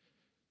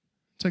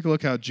 Take a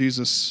look how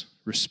Jesus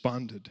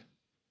responded.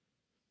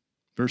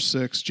 Verse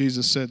 6,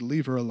 Jesus said,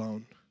 "Leave her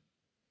alone.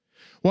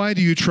 Why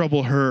do you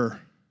trouble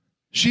her?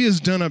 She has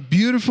done a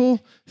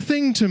beautiful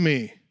thing to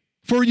me.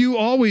 For you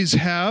always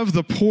have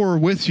the poor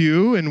with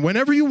you, and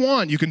whenever you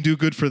want, you can do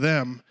good for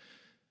them.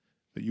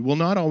 But you will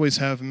not always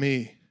have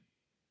me.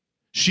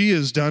 She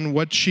has done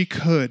what she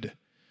could.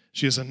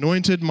 She has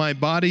anointed my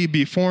body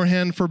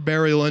beforehand for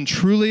burial. And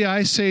truly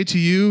I say to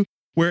you,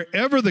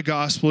 wherever the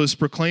gospel is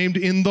proclaimed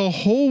in the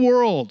whole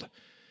world,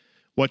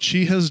 what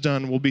she has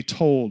done will be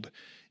told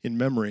in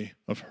memory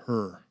of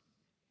her."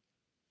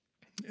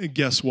 And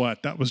guess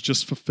what? That was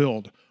just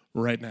fulfilled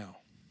right now.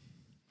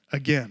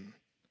 Again.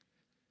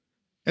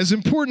 As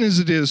important as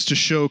it is to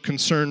show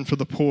concern for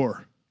the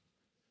poor,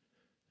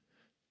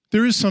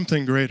 there is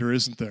something greater,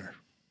 isn't there?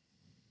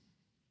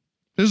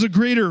 There's a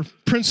greater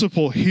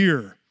principle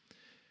here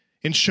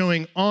in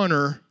showing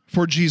honor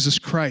for Jesus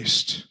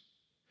Christ.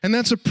 And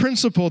that's a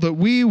principle that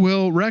we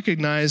will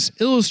recognize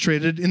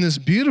illustrated in this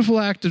beautiful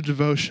act of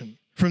devotion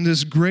from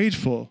this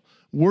grateful,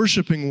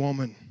 worshiping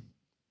woman.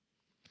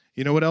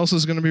 You know what else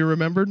is going to be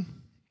remembered?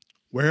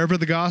 Wherever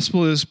the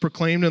gospel is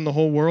proclaimed in the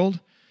whole world?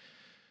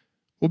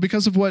 Well,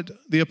 because of what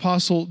the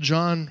Apostle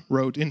John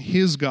wrote in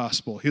his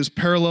gospel, his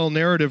parallel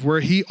narrative, where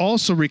he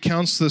also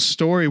recounts this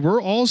story,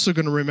 we're also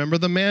going to remember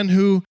the man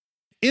who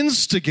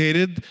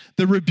instigated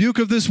the rebuke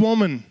of this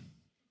woman,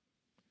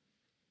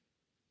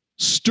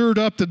 stirred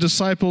up the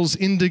disciples'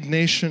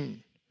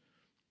 indignation.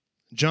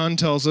 John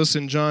tells us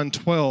in John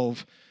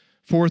 12,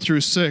 4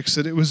 through 6,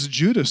 that it was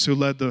Judas who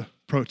led the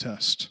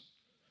protest.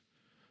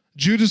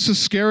 Judas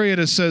Iscariot,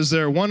 it says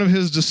there, one of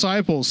his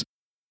disciples,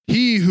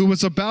 he who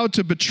was about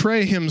to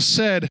betray him,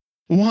 said,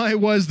 "Why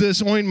was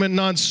this ointment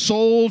not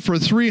sold for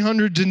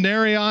 300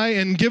 denarii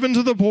and given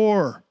to the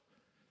poor?"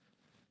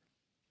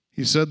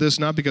 He said this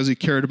not because he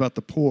cared about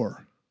the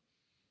poor,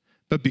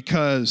 but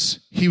because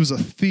he was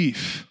a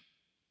thief.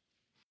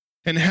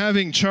 And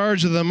having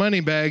charge of the money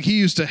bag, he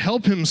used to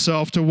help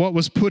himself to what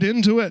was put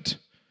into it.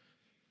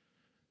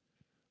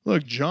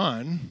 Look,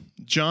 John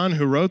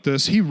who wrote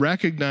this, he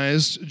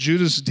recognized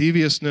Judas'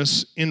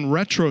 deviousness in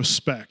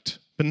retrospect,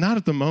 but not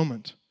at the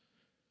moment.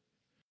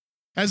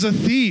 As a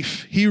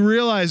thief, he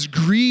realized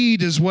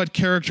greed is what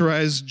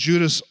characterized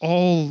Judas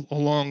all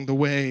along the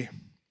way.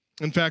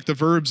 In fact, the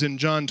verbs in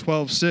John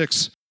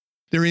 12:6,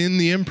 they're in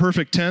the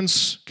imperfect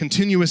tense,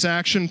 continuous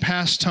action,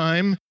 past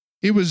time.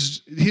 It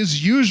was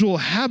his usual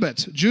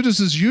habit,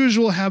 Judas's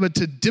usual habit,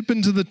 to dip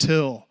into the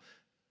till,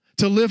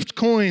 to lift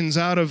coins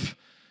out of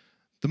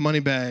the money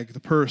bag, the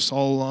purse,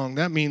 all along.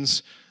 That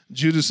means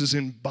Judas is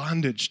in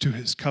bondage to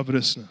his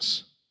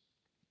covetousness.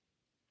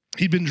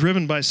 He'd been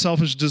driven by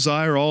selfish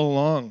desire all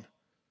along.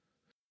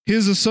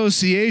 His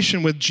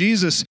association with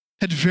Jesus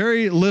had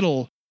very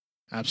little,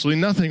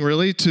 absolutely nothing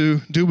really,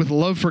 to do with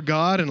love for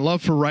God and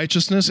love for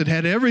righteousness. It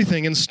had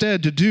everything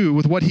instead to do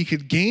with what he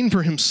could gain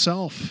for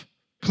himself.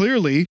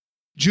 Clearly,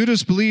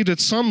 Judas believed at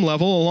some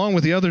level, along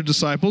with the other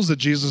disciples, that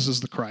Jesus is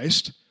the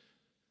Christ.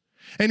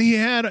 And he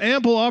had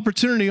ample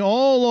opportunity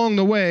all along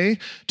the way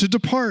to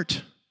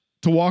depart,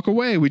 to walk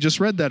away. We just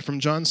read that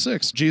from John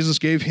 6. Jesus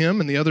gave him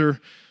and the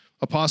other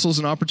apostles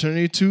an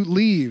opportunity to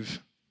leave.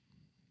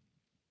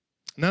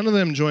 None of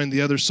them joined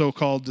the other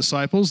so-called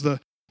disciples, the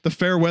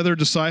fair weather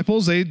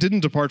disciples. They didn't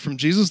depart from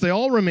Jesus. They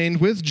all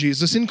remained with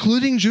Jesus,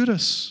 including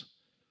Judas.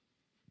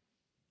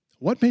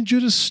 What made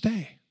Judas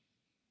stay?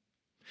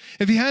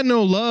 If he had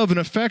no love and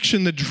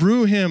affection that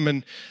drew him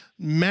and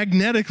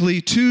magnetically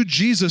to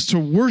Jesus to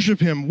worship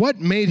him, what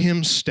made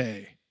him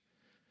stay?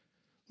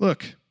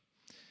 Look,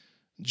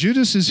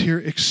 Judas is here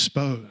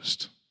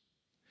exposed.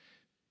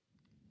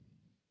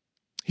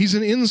 He's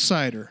an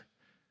insider,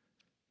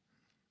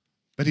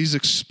 but he's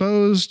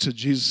exposed to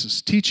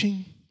Jesus'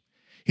 teaching.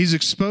 He's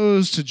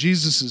exposed to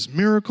Jesus'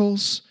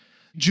 miracles.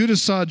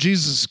 Judas saw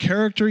Jesus'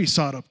 character. He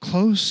saw it up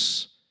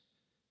close.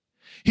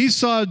 He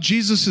saw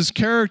Jesus'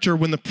 character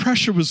when the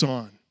pressure was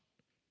on.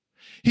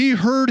 He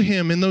heard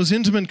him in those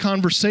intimate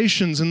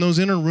conversations in those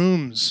inner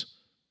rooms.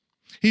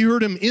 He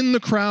heard him in the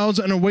crowds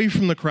and away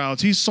from the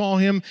crowds. He saw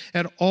him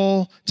at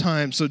all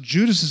times. So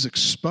Judas is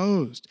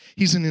exposed.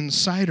 He's an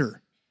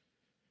insider.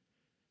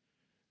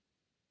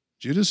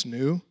 Judas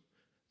knew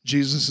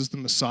Jesus is the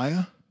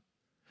Messiah,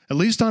 at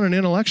least on an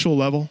intellectual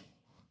level.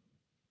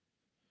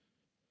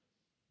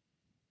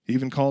 He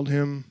even called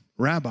him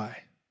Rabbi.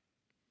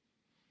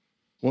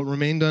 What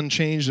remained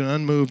unchanged and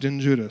unmoved in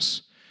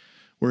Judas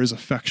were his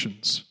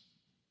affections.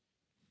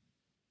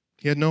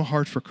 He had no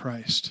heart for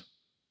Christ.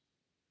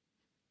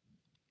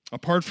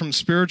 Apart from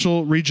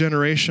spiritual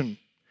regeneration,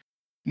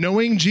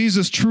 knowing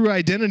Jesus' true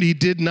identity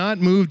did not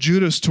move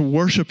Judas to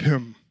worship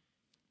him.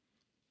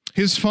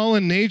 His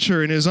fallen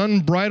nature and his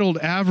unbridled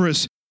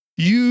avarice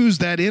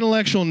used that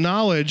intellectual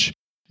knowledge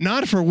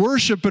not for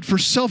worship, but for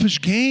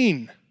selfish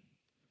gain.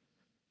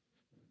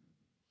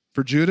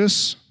 For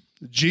Judas,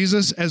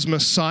 Jesus as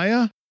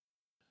Messiah,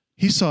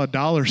 he saw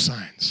dollar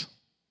signs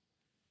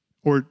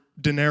or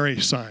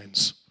denarii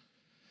signs.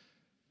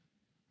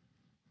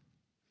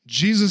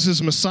 Jesus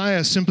as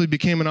Messiah simply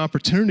became an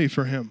opportunity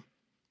for him.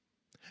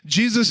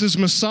 Jesus as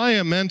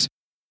Messiah meant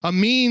a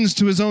means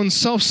to his own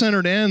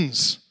self-centered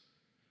ends.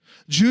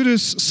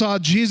 Judas saw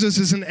Jesus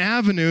as an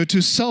avenue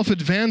to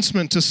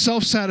self-advancement, to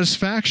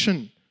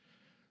self-satisfaction.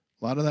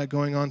 A lot of that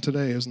going on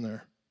today, isn't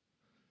there?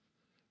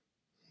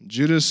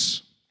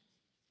 Judas,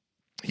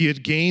 he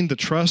had gained the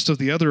trust of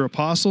the other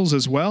apostles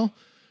as well,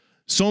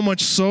 so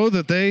much so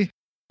that they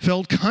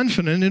felt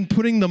confident in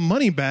putting the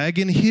money bag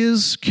in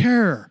his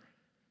care.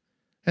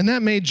 And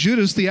that made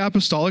Judas the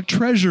apostolic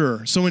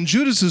treasurer. So in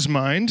Judas's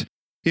mind,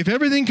 if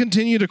everything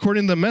continued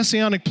according to the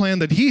messianic plan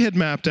that he had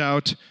mapped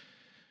out,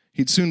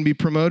 he'd soon be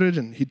promoted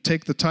and he'd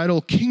take the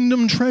title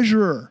kingdom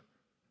treasurer.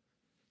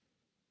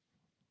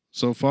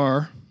 So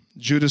far,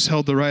 Judas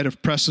held the right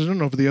of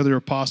precedent over the other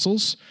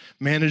apostles,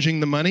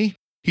 managing the money.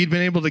 He'd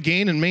been able to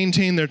gain and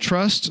maintain their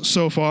trust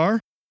so far.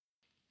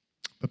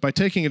 But by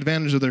taking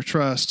advantage of their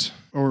trust,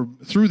 or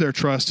through their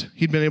trust,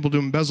 he'd been able to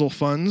embezzle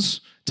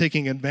funds,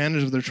 taking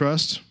advantage of their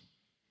trust.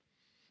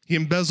 He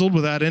embezzled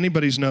without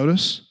anybody's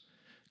notice.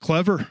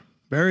 Clever,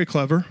 very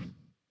clever.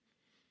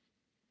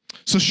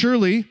 So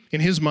surely,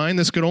 in his mind,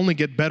 this could only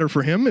get better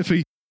for him if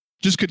he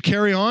just could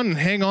carry on and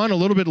hang on a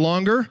little bit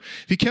longer.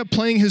 If he kept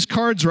playing his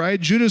cards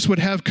right, Judas would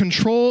have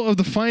control of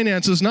the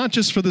finances, not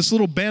just for this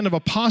little band of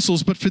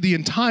apostles, but for the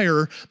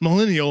entire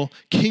millennial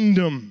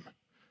kingdom.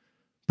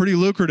 Pretty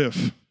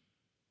lucrative.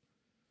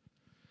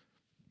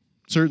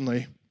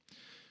 Certainly,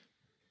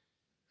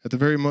 at the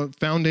very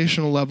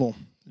foundational level,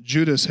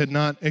 Judas had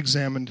not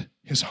examined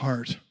his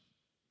heart.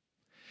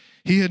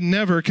 He had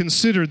never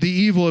considered the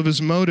evil of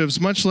his motives,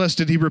 much less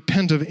did he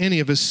repent of any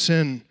of his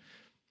sin.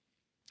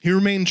 He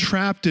remained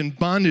trapped in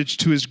bondage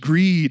to his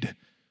greed.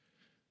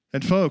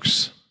 And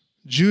folks,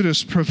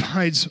 Judas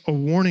provides a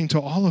warning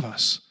to all of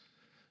us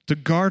to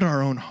guard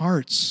our own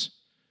hearts,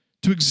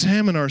 to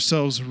examine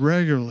ourselves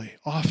regularly,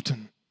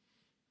 often.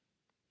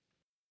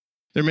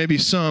 There may be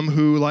some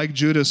who, like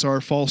Judas,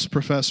 are false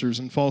professors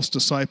and false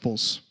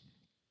disciples.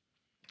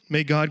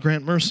 May God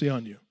grant mercy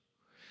on you.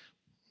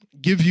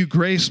 Give you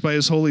grace by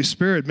his Holy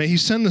Spirit. May he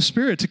send the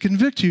Spirit to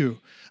convict you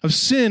of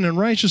sin and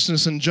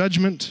righteousness and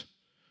judgment.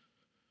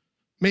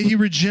 May he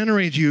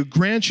regenerate you,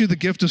 grant you the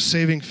gift of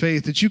saving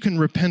faith that you can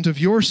repent of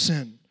your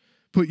sin,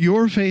 put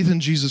your faith in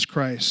Jesus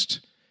Christ,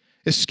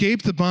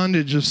 escape the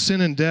bondage of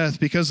sin and death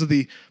because of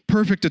the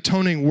perfect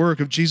atoning work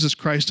of Jesus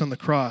Christ on the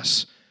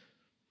cross.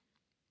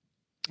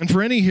 And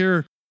for any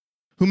here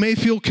who may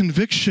feel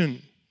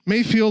conviction,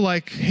 may feel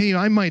like, hey,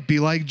 I might be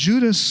like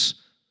Judas,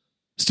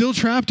 still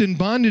trapped in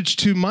bondage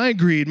to my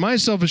greed, my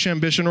selfish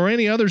ambition, or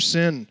any other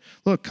sin.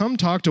 Look, come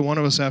talk to one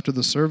of us after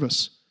the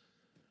service.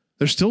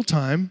 There's still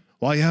time,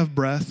 while you have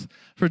breath,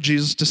 for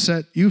Jesus to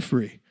set you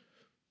free.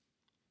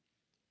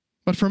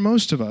 But for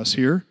most of us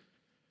here,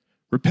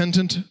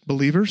 repentant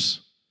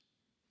believers,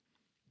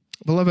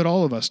 beloved,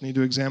 all of us need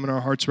to examine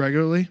our hearts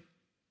regularly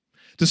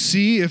to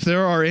see if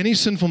there are any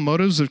sinful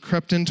motives that have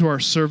crept into our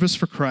service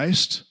for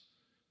Christ.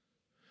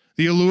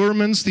 The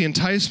allurements, the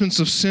enticements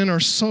of sin are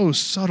so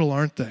subtle,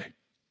 aren't they?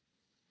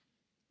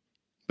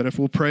 But if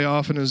we'll pray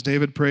often as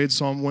David prayed,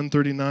 Psalm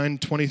 139,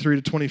 23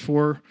 to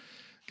 24,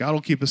 God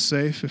will keep us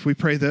safe. If we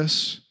pray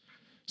this,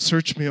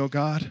 search me, O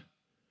God,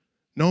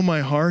 know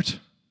my heart,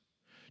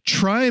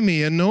 try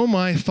me and know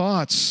my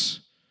thoughts.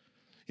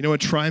 You know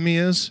what try me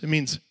is? It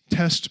means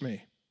test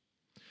me.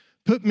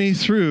 Put me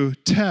through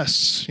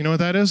tests. You know what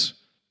that is?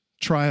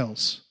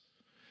 Trials.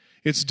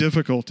 It's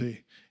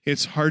difficulty.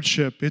 It's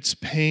hardship. It's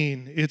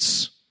pain.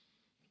 It's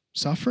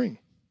suffering.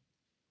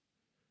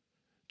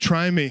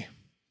 Try me.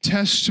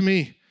 Test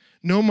me.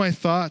 Know my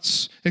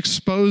thoughts.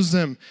 Expose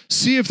them.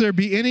 See if there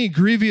be any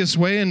grievous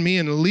way in me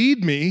and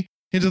lead me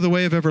into the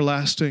way of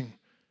everlasting.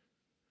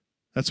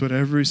 That's what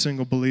every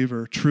single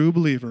believer, true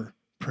believer,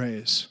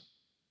 prays.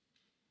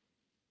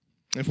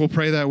 If we'll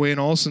pray that way in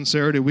all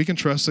sincerity, we can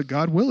trust that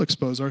God will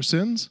expose our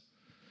sins.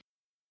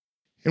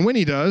 And when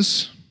he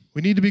does,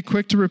 we need to be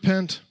quick to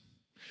repent.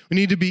 We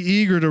need to be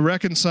eager to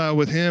reconcile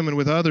with him and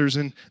with others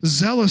and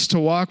zealous to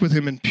walk with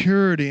him in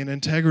purity and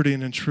integrity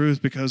and in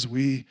truth because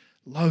we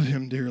love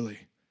him dearly.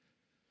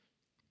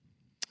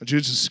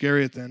 Judas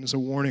Iscariot, then, is a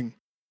warning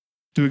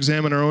to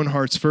examine our own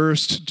hearts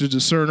first, to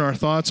discern our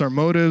thoughts, our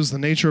motives, the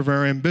nature of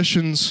our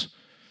ambitions.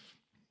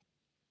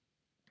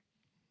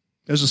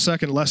 There's a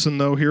second lesson,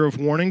 though, here of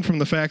warning from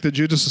the fact that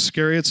Judas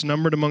Iscariot's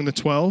numbered among the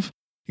 12.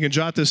 You can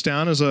jot this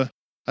down as a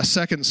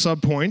second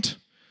subpoint.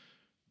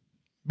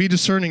 Be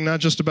discerning not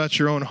just about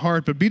your own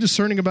heart, but be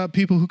discerning about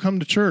people who come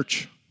to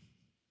church.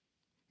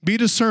 Be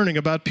discerning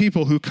about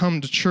people who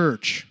come to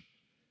church.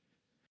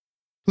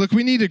 Look,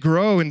 we need to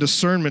grow in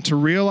discernment to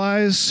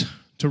realize,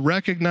 to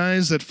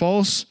recognize that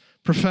false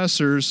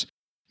professors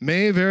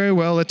may very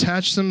well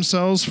attach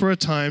themselves for a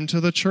time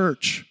to the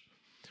church.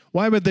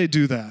 Why would they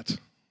do that?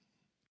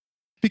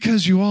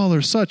 Because you all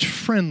are such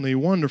friendly,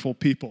 wonderful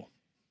people.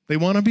 They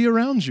want to be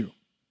around you.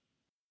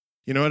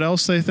 You know what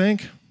else they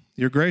think?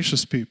 You're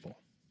gracious people.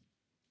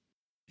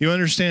 You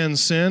understand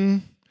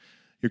sin.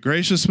 You're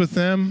gracious with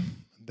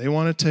them. They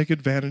want to take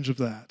advantage of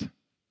that.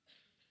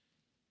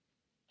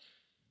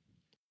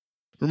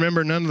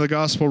 Remember, none of the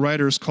gospel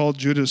writers called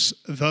Judas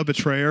the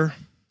betrayer,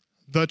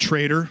 the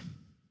traitor.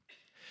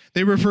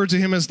 They referred to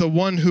him as the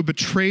one who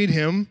betrayed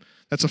him.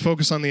 That's a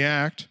focus on the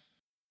act.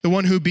 The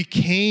one who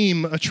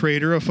became a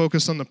traitor, a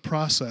focus on the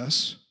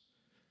process.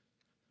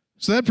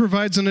 So that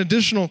provides an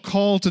additional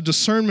call to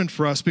discernment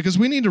for us, because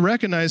we need to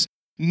recognize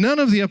none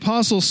of the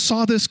apostles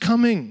saw this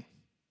coming.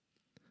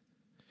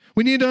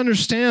 We need to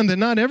understand that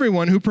not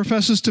everyone who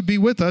professes to be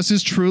with us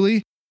is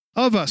truly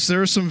of us.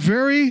 There are some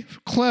very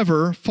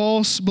clever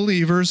false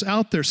believers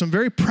out there, some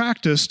very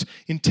practiced,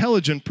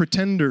 intelligent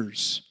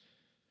pretenders.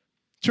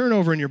 Turn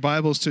over in your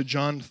Bibles to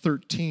John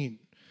 13.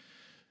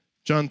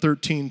 John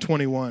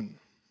 13:21.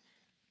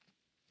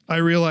 I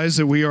realize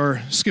that we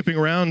are skipping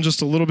around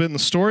just a little bit in the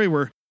story.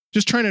 We're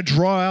just trying to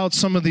draw out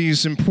some of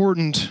these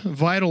important,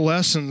 vital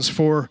lessons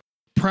for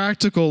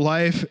practical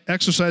life,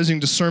 exercising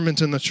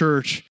discernment in the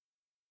church.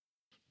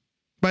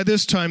 By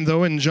this time,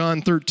 though, in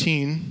John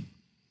 13,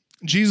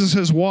 Jesus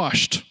has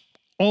washed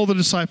all the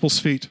disciples'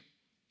 feet,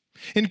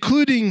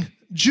 including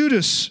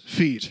Judas'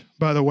 feet,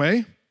 by the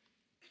way.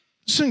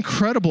 It's an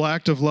incredible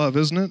act of love,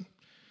 isn't it?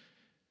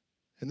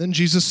 And then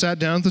Jesus sat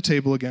down at the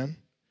table again,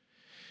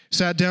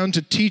 sat down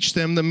to teach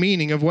them the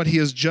meaning of what he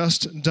has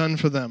just done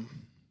for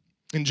them.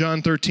 In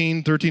John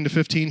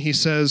 13:13-15, he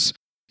says,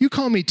 "You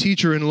call me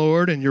teacher and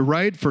Lord, and you're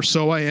right, for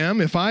so I am.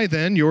 If I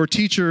then, your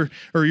teacher,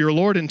 or your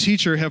Lord and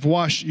teacher, have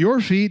washed your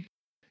feet,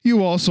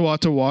 you also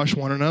ought to wash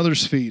one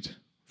another's feet.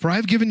 For I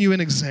have given you an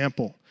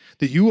example,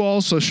 that you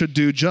also should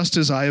do just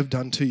as I have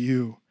done to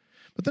you."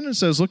 But then it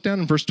says, look down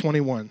in verse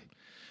 21.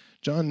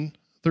 John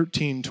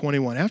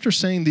 13:21. After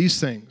saying these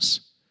things,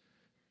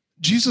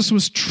 Jesus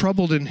was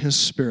troubled in his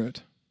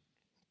spirit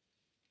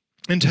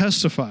and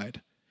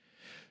testified,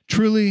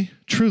 "Truly,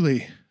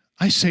 truly,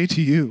 I say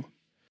to you,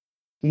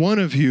 one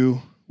of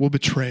you will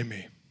betray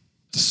me."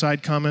 It's a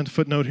side comment,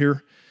 footnote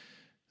here.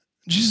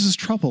 Jesus is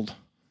troubled.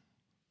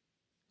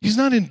 He's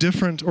not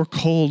indifferent or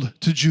cold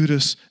to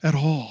Judas at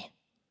all.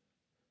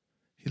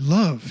 He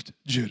loved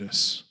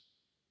Judas.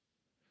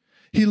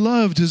 He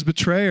loved his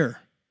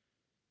betrayer.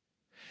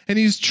 And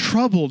he's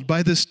troubled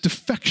by this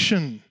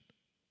defection.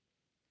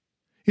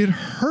 It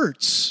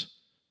hurts.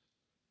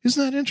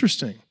 Isn't that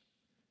interesting?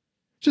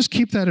 Just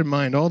keep that in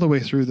mind all the way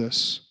through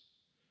this.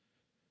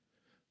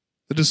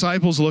 The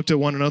disciples looked at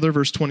one another,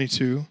 verse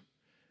 22,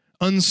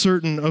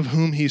 uncertain of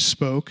whom he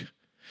spoke.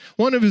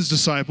 One of his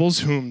disciples,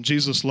 whom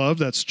Jesus loved,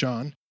 that's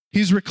John,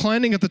 he's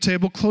reclining at the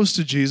table close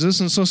to Jesus,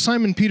 and so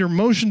Simon Peter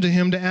motioned to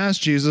him to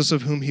ask Jesus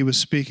of whom he was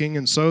speaking,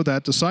 and so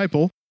that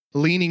disciple,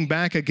 leaning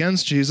back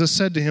against Jesus,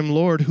 said to him,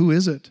 "Lord, who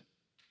is it?"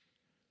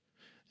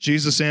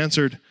 Jesus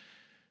answered,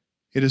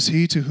 "It is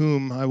he to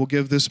whom I will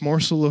give this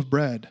morsel of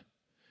bread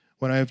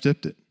when I have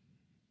dipped it."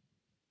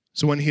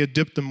 So when he had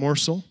dipped the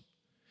morsel,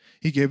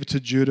 he gave it to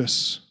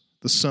Judas,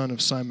 the son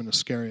of Simon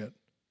Iscariot.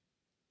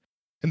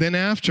 And then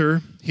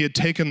after he had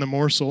taken the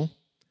morsel,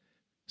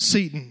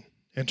 Satan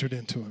entered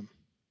into him.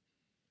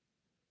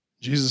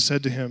 Jesus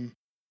said to him,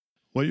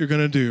 "What you're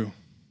going to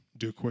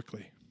do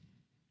quickly."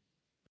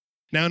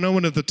 Now, no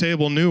one at the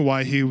table knew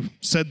why he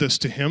said this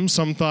to him.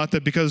 Some thought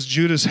that because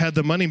Judas had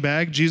the money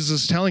bag,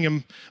 Jesus is telling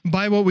him,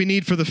 buy what we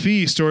need for the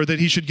feast, or that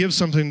he should give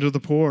something to the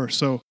poor.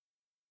 So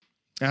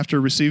after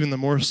receiving the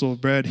morsel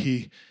of bread,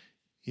 he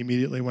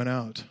immediately went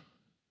out,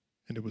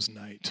 and it was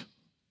night.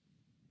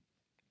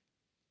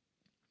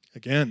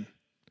 Again,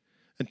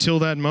 until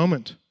that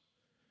moment,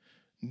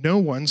 no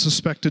one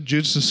suspected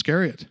Judas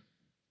Iscariot.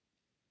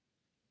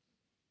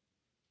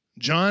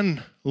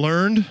 John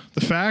learned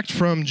the fact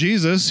from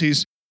Jesus.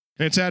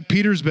 And it's at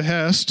Peter's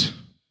behest.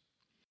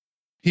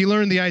 He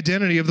learned the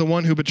identity of the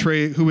one who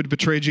would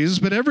betray Jesus.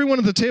 But everyone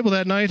at the table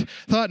that night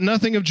thought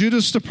nothing of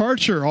Judas'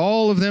 departure.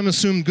 All of them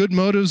assumed good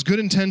motives, good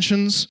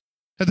intentions.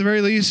 At the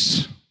very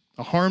least,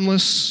 a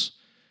harmless,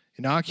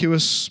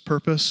 innocuous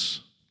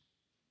purpose.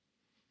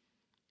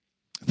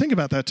 Think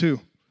about that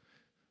too.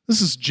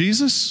 This is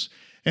Jesus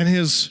and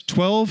his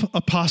 12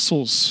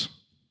 apostles.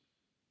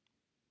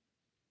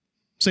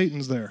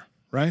 Satan's there,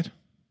 right?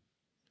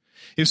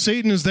 If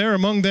Satan is there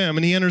among them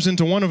and he enters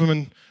into one of them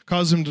and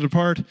causes him to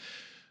depart,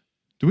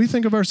 do we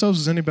think of ourselves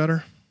as any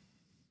better?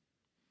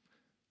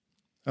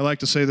 I like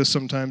to say this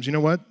sometimes. You know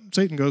what?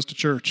 Satan goes to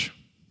church.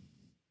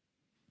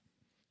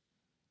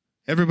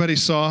 Everybody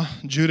saw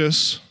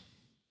Judas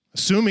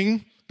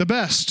assuming the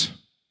best.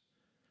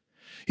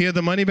 He had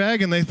the money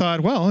bag and they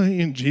thought, well,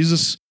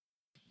 Jesus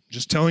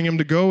just telling him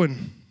to go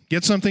and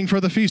get something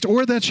for the feast,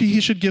 or that he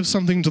should give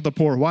something to the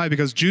poor. Why?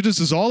 Because Judas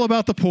is all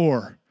about the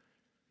poor.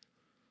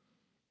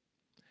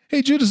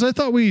 Hey, Judas, I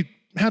thought we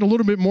had a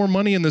little bit more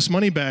money in this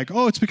money bag.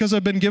 Oh, it's because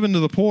I've been given to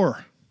the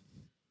poor.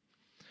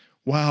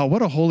 Wow,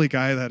 what a holy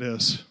guy that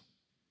is.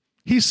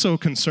 He's so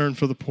concerned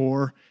for the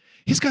poor.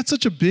 He's got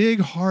such a big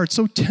heart,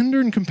 so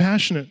tender and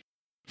compassionate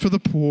for the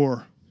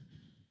poor.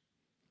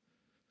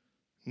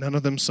 None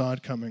of them saw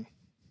it coming.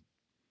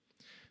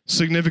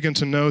 Significant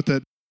to note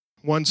that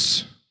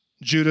once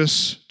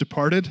Judas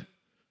departed.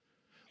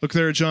 Look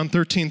there at John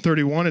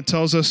 13:31. It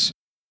tells us,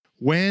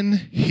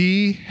 when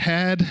he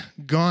had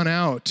gone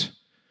out,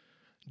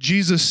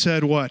 Jesus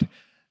said what?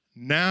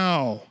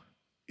 Now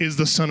is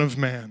the Son of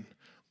Man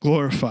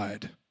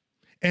glorified,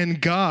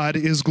 and God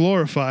is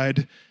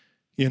glorified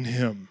in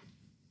him.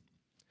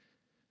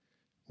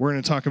 We're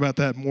going to talk about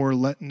that more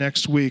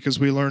next week as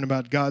we learn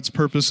about God's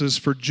purposes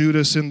for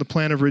Judas in the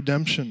plan of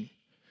redemption.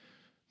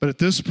 But at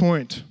this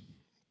point,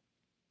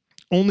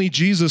 only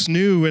Jesus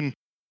knew and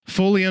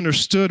fully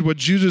understood what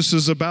Judas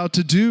is about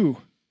to do.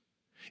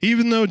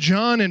 Even though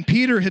John and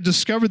Peter had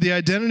discovered the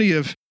identity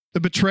of the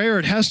betrayer,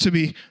 it has to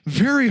be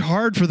very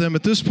hard for them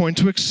at this point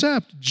to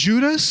accept.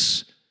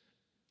 Judas?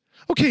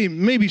 Okay,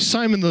 maybe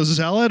Simon the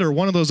Zealot or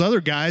one of those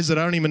other guys that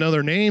I don't even know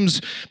their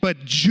names,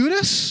 but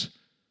Judas?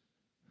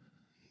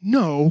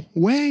 No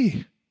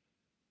way.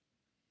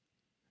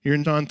 You're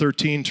in John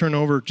 13. Turn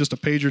over just a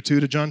page or two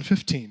to John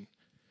 15.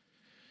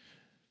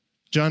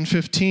 John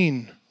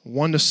 15,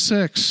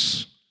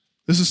 1-6.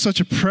 This is such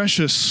a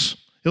precious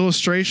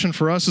illustration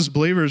for us as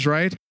believers,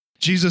 right?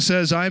 Jesus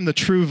says, I am the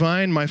true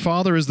vine. My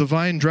Father is the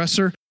vine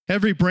dresser.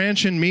 Every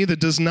branch in me that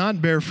does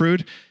not bear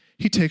fruit,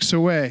 he takes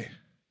away.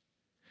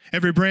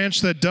 Every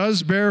branch that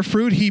does bear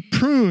fruit, he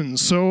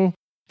prunes so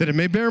that it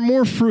may bear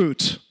more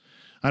fruit.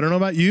 I don't know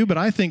about you, but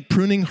I think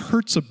pruning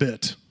hurts a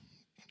bit.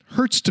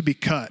 Hurts to be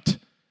cut.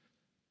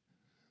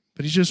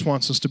 But he just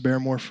wants us to bear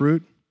more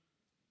fruit.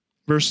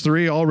 Verse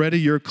 3, already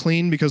you're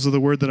clean because of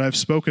the word that I've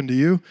spoken to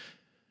you.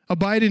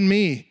 Abide in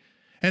me,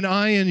 and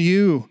I in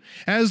you.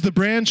 As the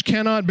branch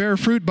cannot bear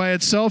fruit by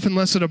itself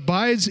unless it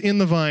abides in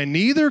the vine,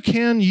 neither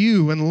can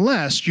you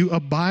unless you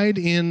abide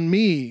in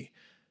me.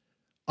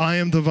 I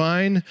am the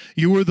vine,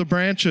 you are the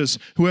branches.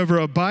 Whoever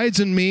abides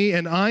in me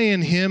and I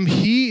in him,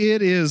 he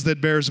it is that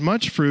bears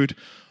much fruit,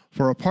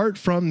 for apart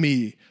from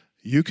me,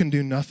 you can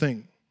do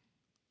nothing.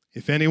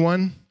 If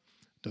anyone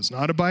does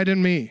not abide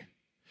in me,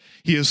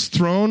 he is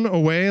thrown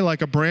away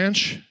like a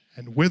branch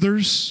and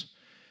withers,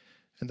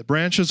 and the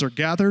branches are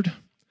gathered,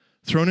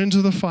 thrown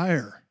into the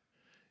fire,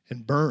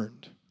 and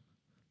burned.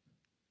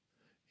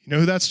 You know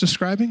who that's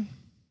describing?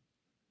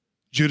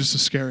 Judas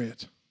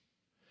Iscariot.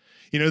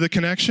 You know the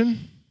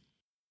connection?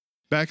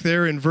 Back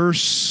there in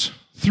verse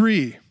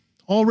 3,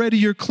 already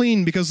you're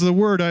clean because of the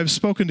word I've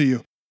spoken to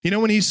you. You know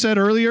when he said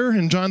earlier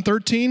in John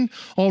 13,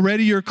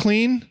 already you're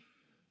clean,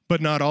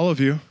 but not all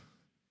of you.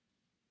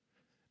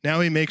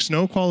 Now he makes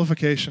no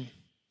qualification.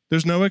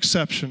 There's no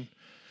exception.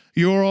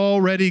 You're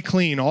already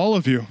clean, all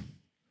of you,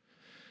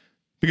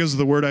 because of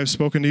the word I've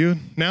spoken to you.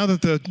 Now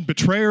that the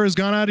betrayer has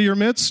gone out of your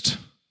midst,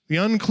 the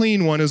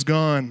unclean one is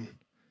gone.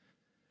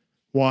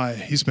 Why?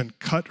 He's been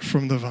cut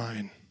from the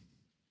vine.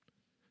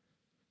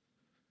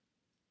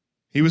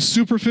 He was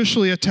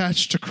superficially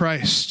attached to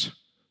Christ.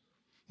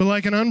 But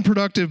like an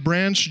unproductive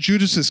branch,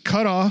 Judas is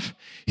cut off.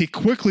 He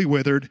quickly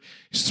withered.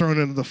 He's thrown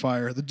into the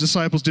fire. The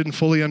disciples didn't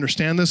fully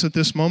understand this at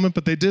this moment,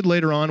 but they did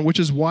later on, which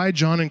is why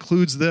John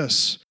includes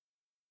this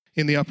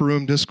in the upper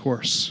room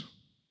discourse.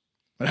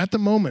 But at the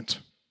moment,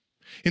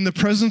 in the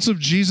presence of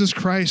Jesus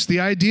Christ,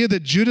 the idea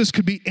that Judas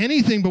could be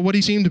anything but what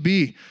he seemed to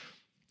be,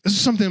 this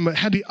is something that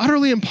had to be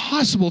utterly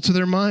impossible to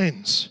their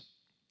minds.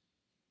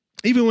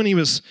 Even when he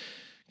was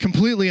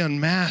completely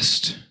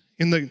unmasked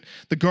in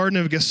the Garden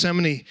of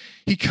Gethsemane,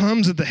 he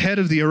comes at the head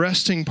of the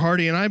arresting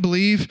party, and I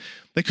believe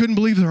they couldn't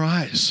believe their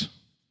eyes.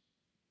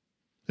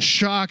 The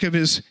shock of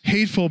his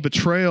hateful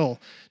betrayal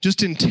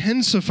just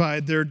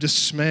intensified their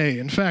dismay.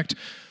 In fact,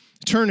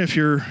 turn, if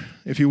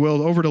you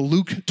will, over to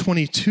Luke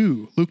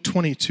 22. Luke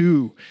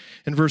 22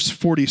 and verse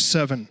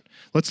 47.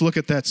 Let's look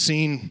at that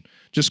scene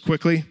just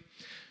quickly.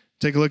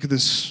 Take a look at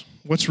this.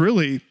 What's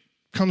really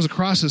comes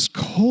across as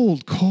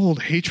cold,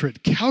 cold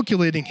hatred,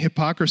 calculating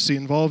hypocrisy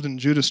involved in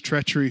Judas'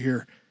 treachery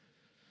here.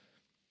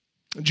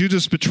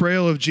 Judas'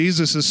 betrayal of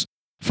Jesus is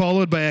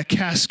followed by a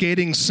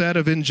cascading set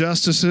of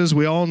injustices.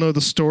 We all know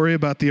the story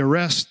about the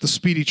arrest, the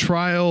speedy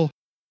trial,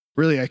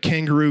 really a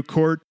kangaroo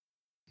court.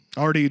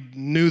 Already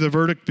knew the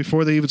verdict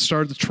before they even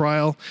started the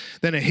trial.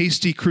 Then a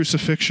hasty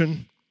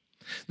crucifixion.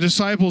 The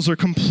disciples are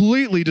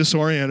completely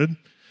disoriented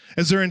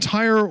as their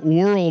entire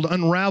world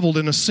unraveled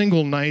in a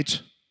single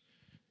night.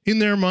 In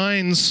their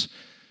minds,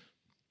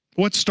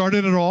 what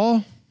started it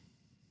all?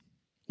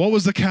 What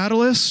was the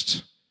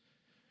catalyst?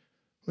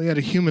 They had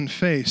a human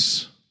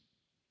face.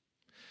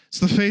 It's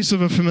the face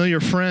of a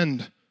familiar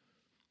friend.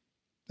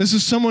 This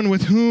is someone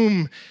with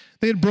whom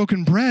they had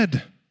broken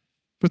bread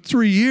for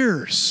 3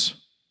 years.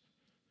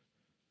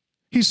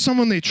 He's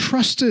someone they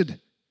trusted,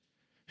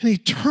 and he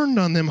turned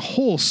on them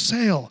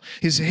wholesale.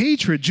 His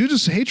hatred,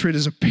 Judas' hatred,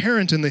 is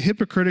apparent in the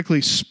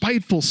hypocritically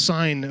spiteful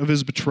sign of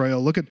his betrayal.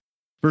 Look at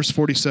verse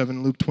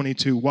 47, Luke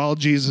 22. While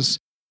Jesus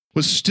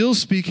was still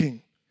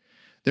speaking,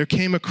 there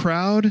came a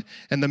crowd,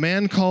 and the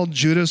man called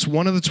Judas,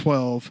 one of the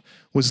 12,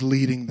 was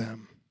leading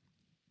them.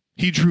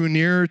 He drew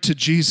near to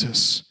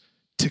Jesus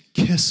to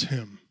kiss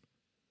him.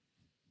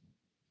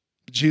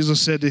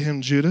 Jesus said to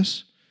him,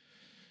 Judas,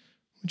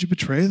 would you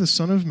betray the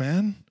Son of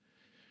Man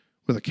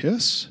with a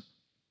kiss?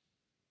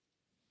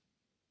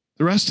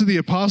 The rest of the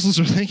apostles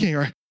are thinking,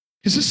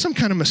 Is this some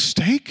kind of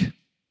mistake?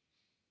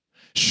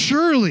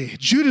 Surely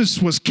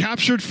Judas was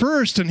captured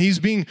first and he's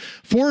being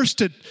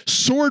forced at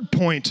sword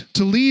point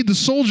to lead the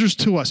soldiers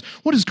to us.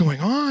 What is going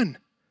on?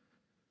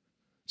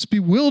 It's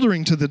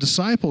bewildering to the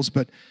disciples,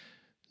 but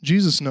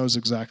Jesus knows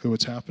exactly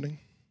what's happening.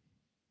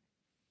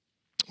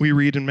 We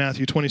read in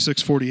Matthew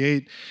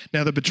 26:48,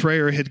 now the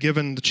betrayer had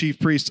given the chief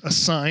priest a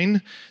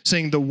sign,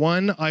 saying, the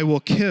one I will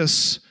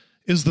kiss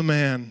is the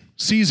man.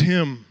 Seize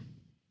him.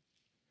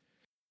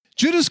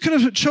 Judas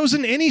could have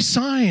chosen any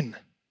sign,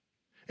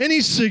 any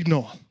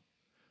signal.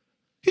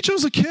 He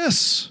chose a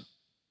kiss.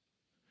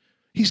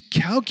 He's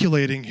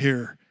calculating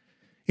here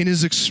in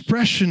his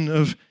expression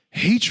of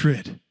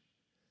hatred,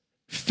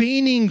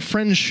 feigning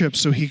friendship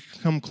so he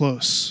can come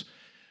close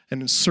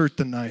and insert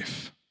the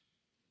knife.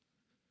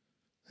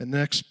 The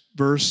next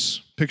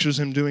verse pictures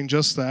him doing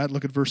just that.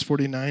 Look at verse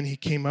 49. He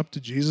came up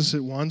to Jesus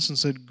at once and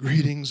said,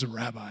 greetings,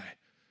 Rabbi.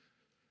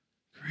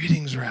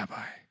 Greetings,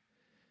 Rabbi.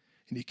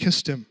 And he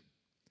kissed him.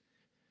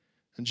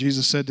 And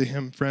Jesus said to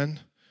him, friend,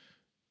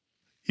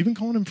 even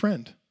calling him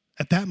friend,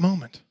 at that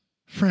moment,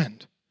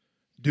 friend,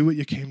 do what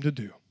you came to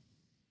do.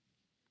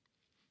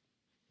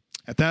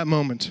 At that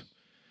moment,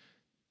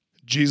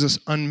 Jesus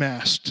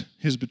unmasked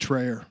his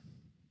betrayer.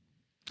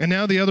 And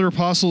now the other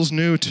apostles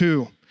knew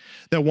too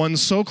that one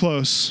so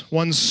close,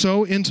 one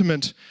so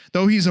intimate,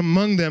 though he's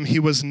among them, he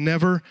was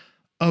never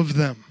of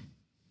them.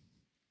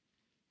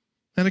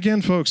 And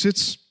again, folks,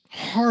 it's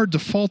hard to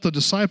fault the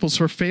disciples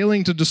for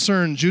failing to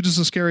discern Judas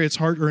Iscariot's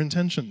heart or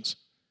intentions.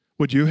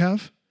 Would you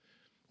have?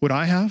 Would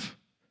I have?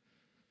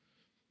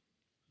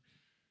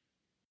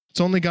 It's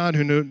only God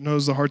who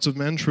knows the hearts of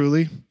men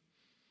truly.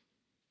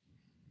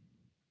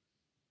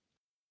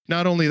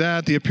 Not only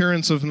that, the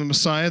appearance of the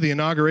Messiah, the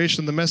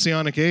inauguration of the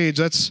Messianic age,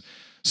 that's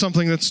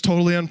something that's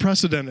totally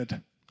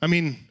unprecedented. I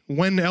mean,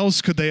 when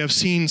else could they have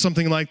seen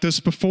something like this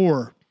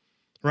before,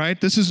 right?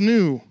 This is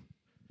new.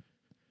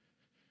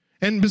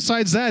 And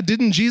besides that,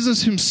 didn't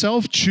Jesus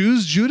himself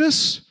choose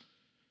Judas?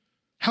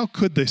 How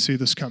could they see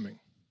this coming?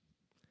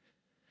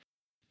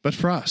 But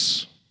for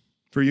us,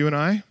 for you and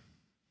I,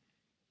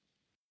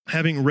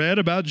 having read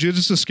about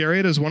Judas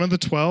Iscariot as one of the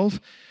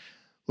 12,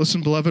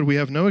 listen, beloved, we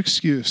have no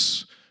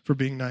excuse for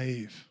being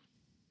naive.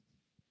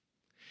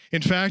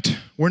 In fact,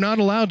 we're not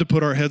allowed to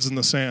put our heads in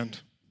the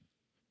sand.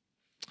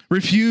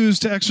 Refuse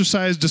to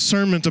exercise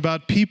discernment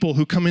about people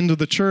who come into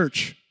the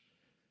church.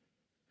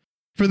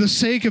 For the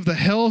sake of the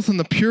health and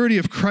the purity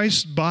of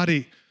Christ's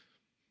body,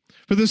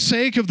 for the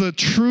sake of the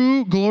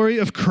true glory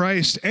of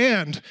Christ,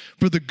 and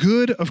for the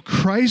good of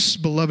Christ's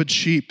beloved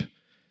sheep,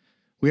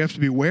 we have to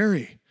be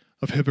wary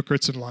of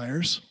hypocrites and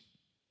liars.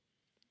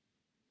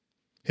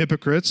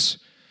 Hypocrites,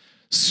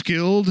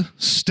 skilled,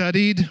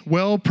 studied,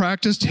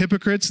 well-practiced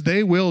hypocrites,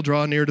 they will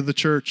draw near to the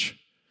church.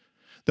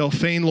 They'll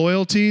feign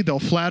loyalty, they'll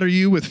flatter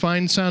you with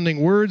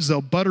fine-sounding words,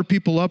 they'll butter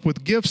people up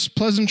with gifts,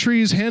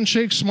 pleasantries,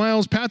 handshakes,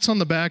 smiles, pats on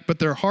the back, but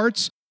their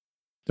hearts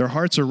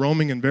are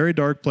roaming in very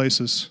dark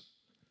places.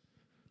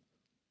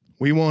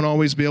 We won't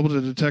always be able to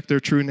detect their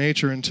true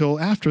nature until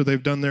after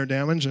they've done their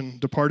damage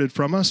and departed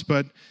from us,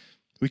 but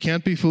we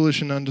can't be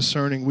foolish and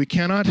undiscerning. We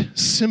cannot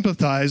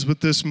sympathize with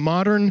this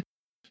modern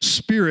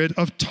spirit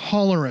of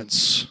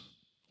tolerance,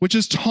 which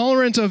is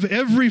tolerant of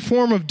every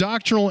form of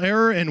doctrinal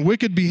error and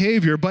wicked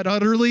behavior, but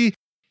utterly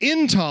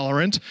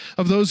intolerant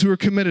of those who are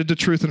committed to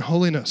truth and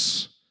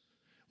holiness.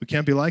 We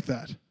can't be like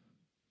that.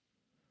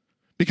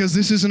 Because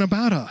this isn't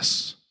about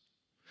us.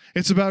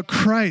 It's about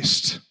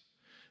Christ.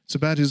 It's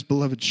about his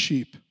beloved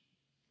sheep.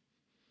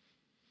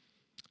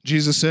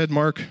 Jesus said,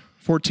 Mark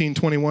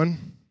 14:21,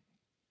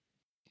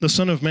 the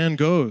Son of Man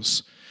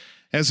goes,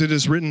 as it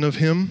is written of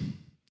him,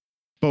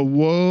 but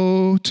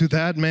woe to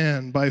that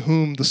man by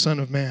whom the Son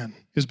of Man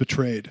is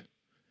betrayed.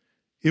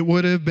 It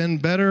would have been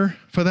better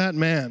for that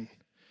man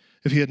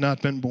if he had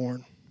not been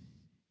born.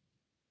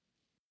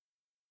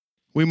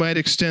 We might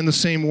extend the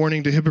same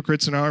warning to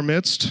hypocrites in our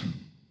midst,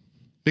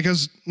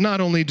 because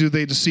not only do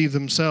they deceive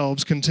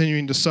themselves,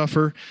 continuing to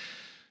suffer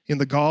in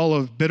the gall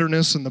of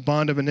bitterness and the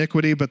bond of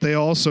iniquity, but they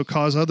also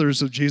cause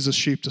others of Jesus'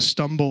 sheep to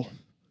stumble.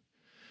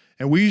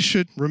 And we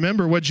should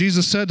remember what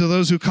Jesus said to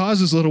those who cause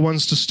his little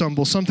ones to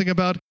stumble, something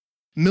about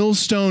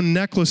millstone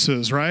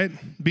necklaces, right?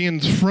 Being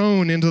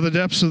thrown into the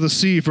depths of the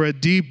sea for a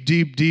deep,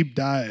 deep, deep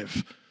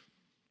dive.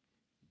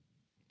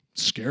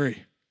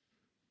 Scary.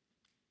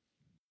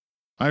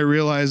 I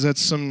realize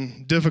that's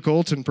some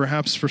difficult and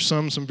perhaps for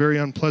some very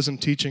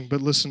unpleasant teaching,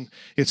 but listen,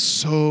 it's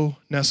so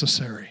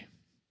necessary.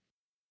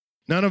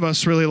 None of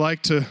us really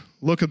like to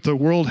look at the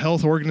World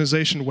Health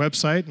Organization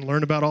website and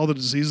learn about all the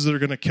diseases that are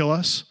going to kill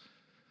us.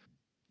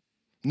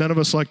 None of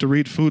us like to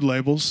read food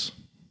labels,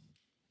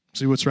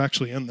 see what's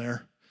actually in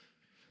there.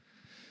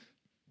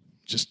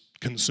 Just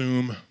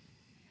consume,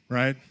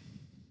 right?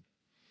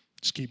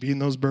 Just keep eating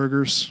those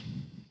burgers,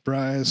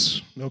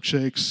 fries,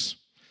 milkshakes.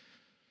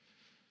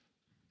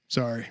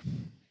 Sorry.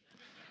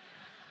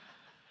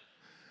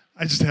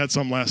 I just had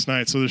some last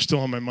night, so they're still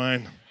on my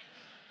mind.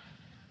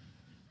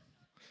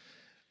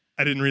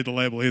 I didn't read the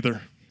label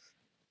either.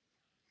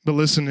 But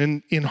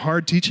listen, in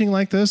hard teaching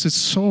like this, it's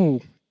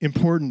so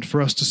important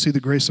for us to see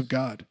the grace of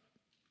God.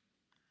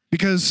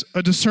 Because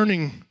a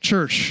discerning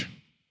church,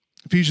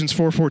 Ephesians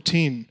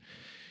 4:14,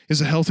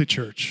 is a healthy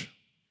church.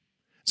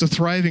 It's a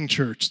thriving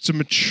church. It's a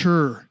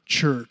mature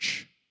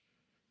church.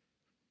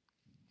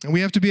 And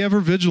we have to be ever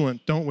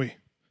vigilant, don't we?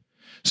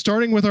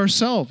 Starting with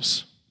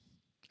ourselves.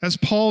 As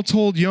Paul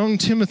told young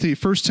Timothy,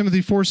 1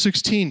 Timothy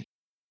 4:16,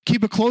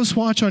 keep a close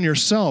watch on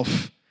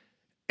yourself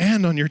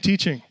and on your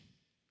teaching.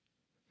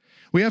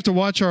 We have to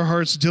watch our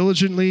hearts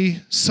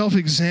diligently,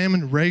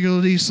 self-examine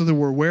regularly so that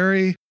we're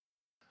wary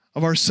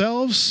of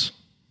ourselves,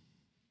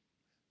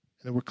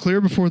 and that we're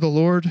clear before the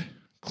Lord,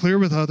 clear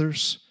with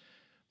others,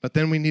 but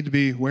then we need to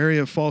be wary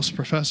of false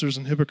professors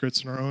and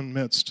hypocrites in our own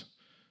midst.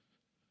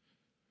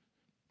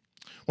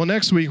 Well,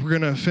 next week we're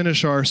going to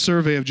finish our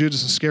survey of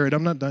Judas Iscariot.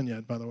 I'm not done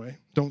yet, by the way.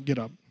 Don't get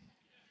up.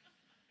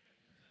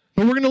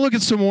 But we're going to look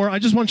at some more. I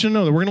just want you to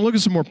know that we're going to look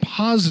at some more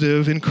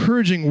positive,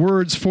 encouraging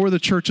words for the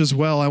church as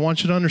well. I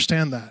want you to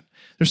understand that.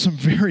 There's some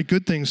very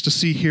good things to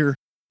see here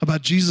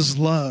about Jesus'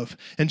 love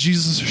and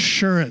Jesus'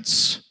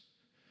 assurance.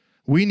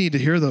 We need to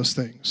hear those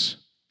things.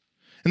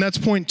 And that's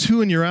point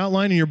 2 in your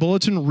outline, in your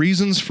bulletin,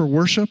 reasons for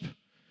worship.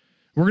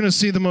 We're going to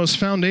see the most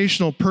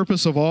foundational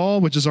purpose of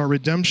all, which is our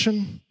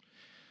redemption.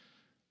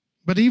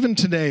 But even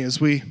today, as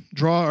we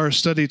draw our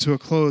study to a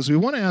close, we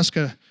want to ask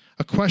a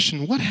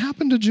question. What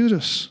happened to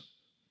Judas?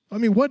 I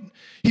mean,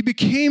 he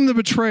became the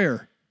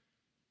betrayer.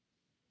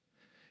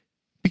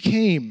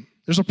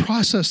 There's a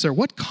process there.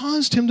 What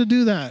caused him to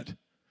do that?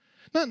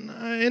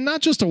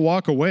 Not just to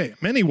walk away.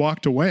 Many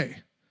walked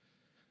away.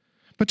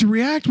 But to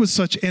react with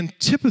such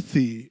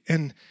antipathy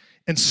and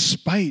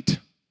spite.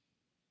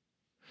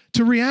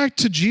 To react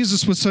to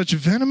Jesus with such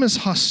venomous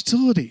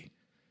hostility.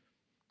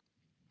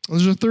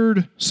 There's a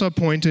third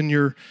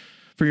subpoint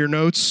for your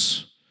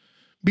notes.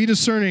 Be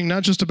discerning,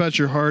 not just about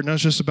your heart, not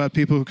just about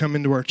people who come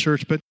into our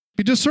church, but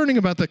be discerning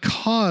about the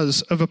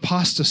cause of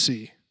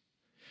apostasy.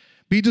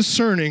 Be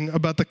discerning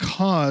about the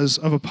cause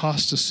of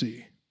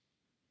apostasy.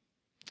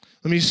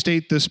 Let me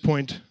state this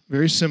point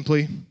very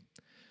simply,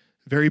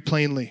 very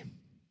plainly.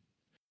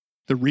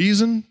 The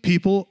reason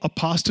people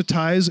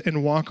apostatize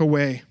and walk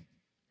away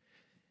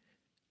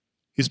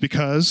is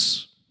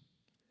because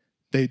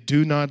they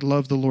do not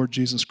love the Lord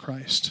Jesus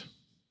Christ.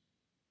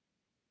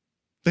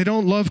 They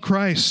don't love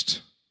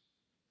Christ.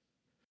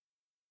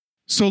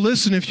 So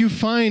listen, if you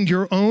find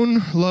your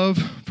own love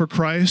for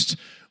Christ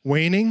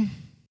waning,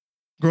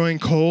 growing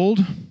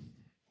cold,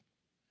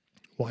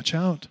 watch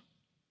out.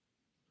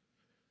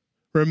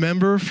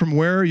 Remember from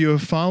where you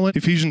have fallen.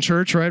 Ephesian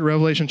church, right?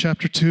 Revelation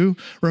chapter 2.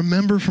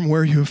 Remember from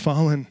where you have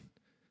fallen.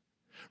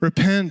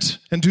 Repent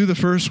and do the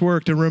first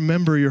work and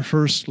remember your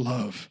first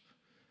love,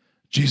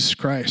 Jesus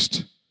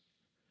Christ.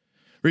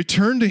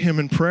 Return to him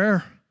in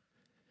prayer.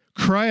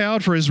 Cry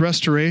out for his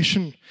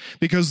restoration,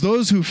 because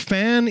those who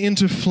fan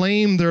into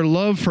flame their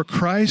love for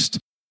Christ,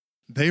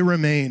 they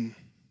remain.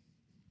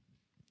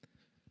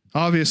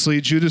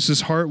 Obviously,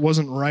 Judas's heart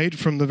wasn't right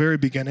from the very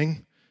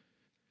beginning.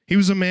 He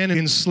was a man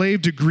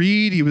enslaved to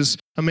greed. He was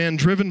a man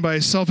driven by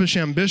selfish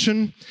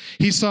ambition.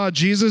 He saw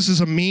Jesus as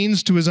a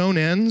means to his own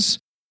ends.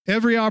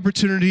 Every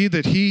opportunity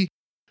that he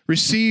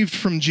received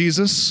from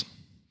Jesus,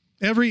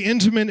 every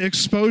intimate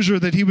exposure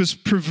that he was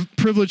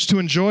privileged to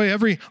enjoy,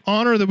 every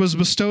honor that was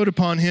bestowed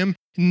upon him,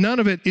 none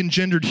of it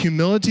engendered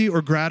humility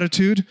or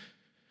gratitude.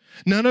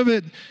 None of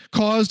it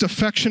caused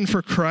affection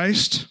for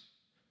Christ.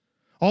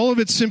 All of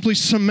it simply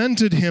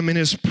cemented him in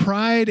his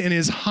pride and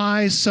his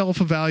high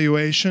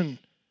self-evaluation.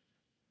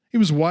 He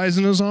was wise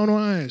in his own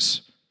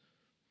eyes.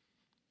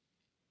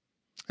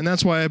 And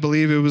that's why I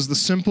believe it was the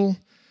simple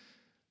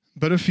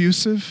but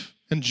effusive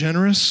and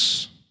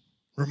generous,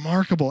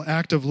 remarkable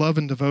act of love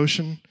and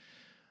devotion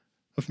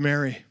of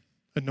Mary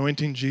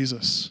anointing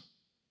Jesus.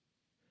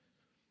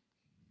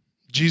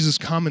 Jesus'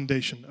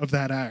 commendation of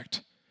that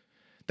act.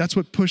 That's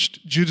what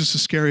pushed Judas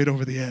Iscariot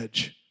over the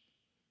edge.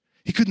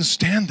 He couldn't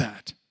stand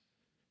that.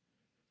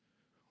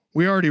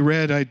 We already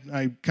read,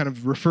 I kind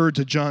of referred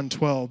to John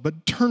 12,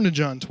 but turn to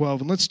John 12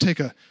 and let's take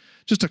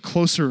just a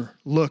closer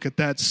look at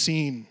that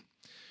scene.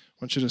 I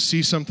want you to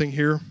see something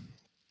here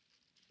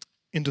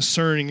in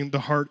discerning the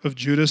heart of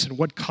Judas and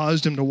what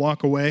caused him to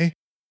walk away.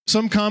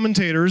 Some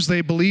commentators,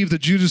 they believe that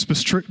Judas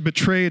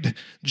betrayed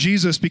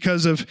Jesus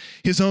because of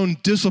his own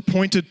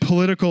disappointed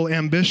political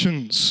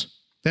ambitions.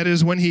 That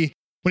is, when he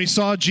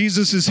saw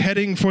Jesus is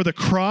heading for the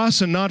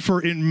cross and not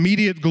for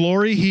immediate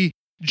glory, he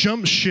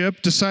jumped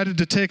ship, decided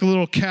to take a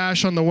little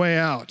cash on the way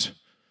out.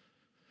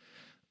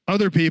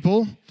 Other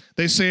people,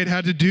 they say it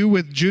had to do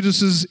with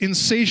Judas's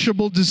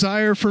insatiable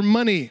desire for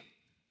money.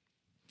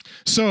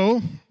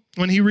 So,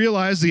 when he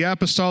realized the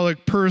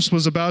apostolic purse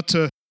was about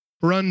to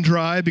run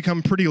dry,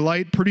 become pretty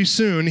light pretty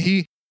soon,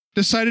 he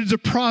decided to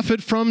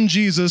profit from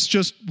Jesus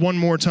just one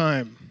more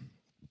time.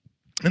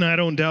 And I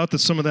don't doubt that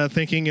some of that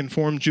thinking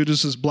informed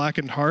Judas's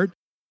blackened heart.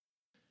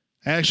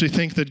 I actually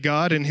think that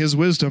God, in his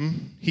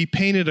wisdom, he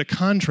painted a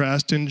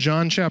contrast in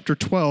John chapter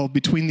 12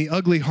 between the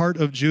ugly heart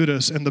of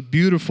Judas and the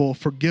beautiful,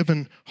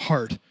 forgiven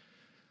heart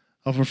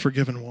of a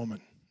forgiven woman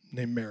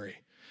named Mary.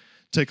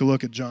 Take a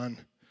look at John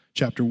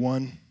chapter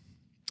 1.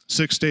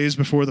 6 days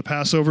before the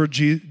Passover,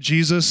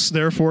 Jesus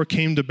therefore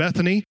came to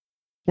Bethany,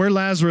 where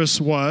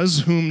Lazarus was,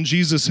 whom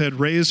Jesus had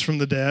raised from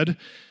the dead.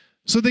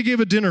 So they gave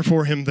a dinner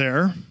for him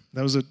there.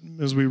 That was,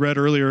 as we read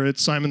earlier, at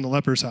Simon the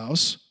leper's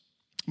house.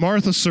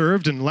 Martha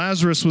served, and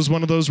Lazarus was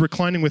one of those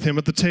reclining with him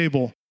at the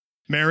table.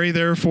 Mary,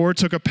 therefore,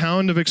 took a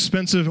pound of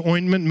expensive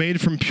ointment made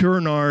from pure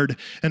nard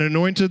and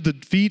anointed the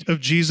feet of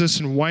Jesus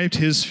and wiped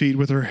his feet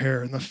with her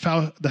hair. And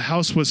the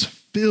house was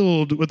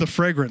filled with the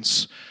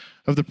fragrance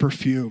of the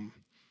perfume.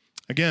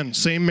 Again,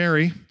 same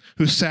Mary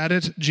who sat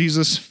at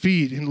Jesus'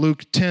 feet in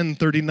Luke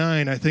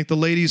 10:39. I think the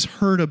ladies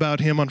heard about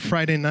him on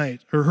Friday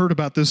night, or heard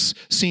about this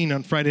scene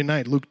on Friday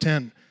night, Luke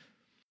 10.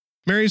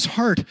 Mary's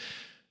heart,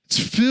 it's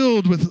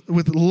filled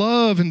with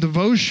love and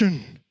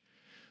devotion,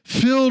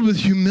 filled with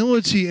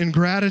humility and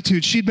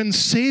gratitude. She'd been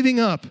saving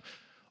up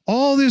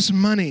all this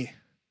money,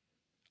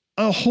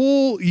 a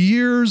whole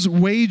year's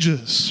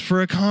wages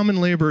for a common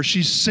laborer.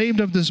 She saved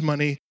up this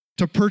money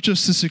to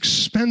purchase this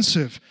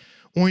expensive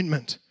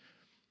ointment.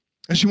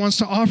 And she wants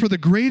to offer the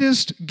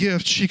greatest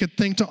gift she could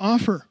think to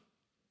offer.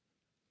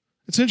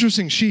 It's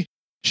interesting. She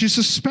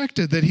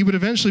suspected that he would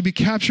eventually be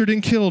captured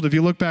and killed. If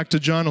you look back to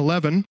John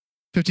 11,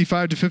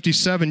 55 to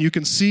 57, you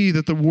can see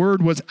that the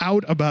word was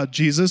out about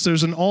Jesus.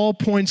 There's an all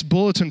points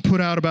bulletin put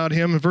out about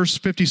him in verse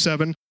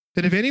 57,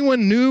 that if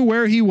anyone knew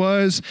where he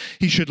was,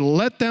 he should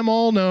let them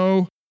all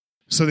know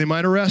so they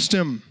might arrest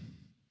him.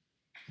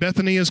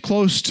 Bethany is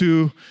close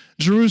to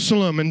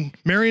Jerusalem, and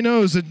Mary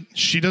knows that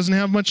she doesn't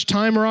have much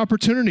time or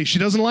opportunity. She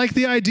doesn't like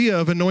the idea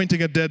of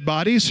anointing a dead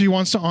body, so she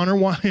wants to honor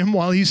him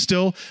while he's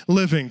still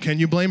living. Can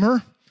you blame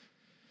her?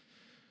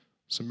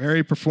 So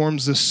Mary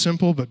performs this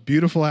simple but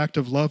beautiful act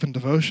of love and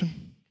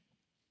devotion,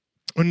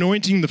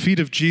 anointing the feet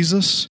of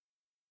Jesus,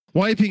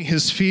 wiping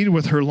his feet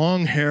with her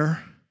long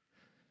hair.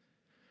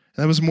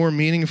 That was more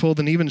meaningful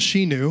than even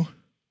she knew,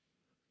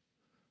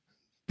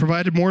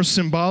 provided more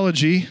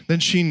symbology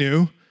than she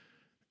knew,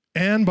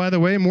 and, by the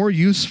way, more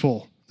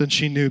useful than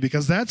she knew,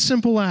 because that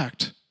simple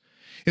act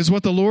is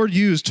what the Lord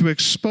used to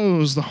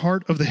expose the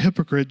heart of the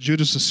hypocrite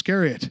Judas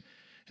Iscariot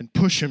and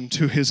push him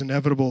to his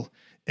inevitable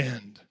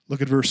end.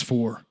 Look at verse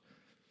 4.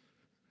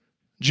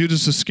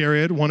 Judas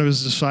Iscariot, one of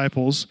his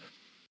disciples,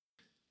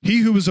 he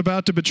who was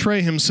about to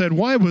betray him, said,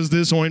 "Why was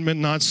this ointment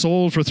not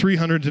sold for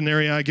 300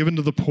 denarii given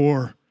to the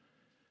poor?"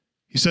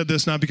 He said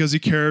this not because he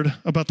cared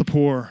about the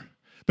poor,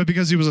 but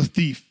because he was a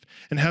thief,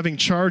 and having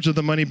charge of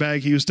the money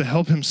bag, he used to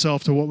help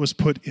himself to what was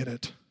put in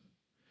it.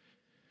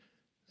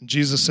 And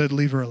Jesus said,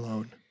 "Leave her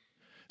alone,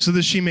 so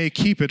that she may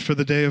keep it for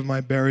the day of my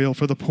burial.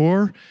 For the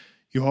poor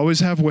you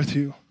always have with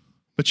you,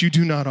 but you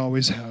do not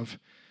always have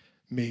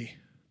me."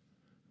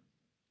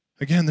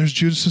 Again, there's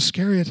Judas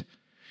Iscariot,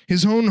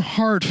 his own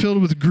heart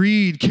filled with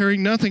greed,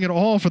 caring nothing at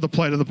all for the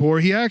plight of the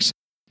poor. He acts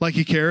like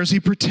he cares. He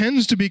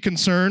pretends to be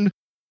concerned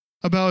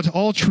about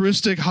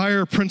altruistic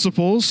higher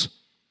principles.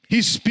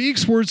 He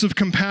speaks words of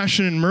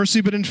compassion and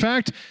mercy, but in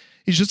fact,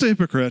 he's just a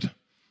hypocrite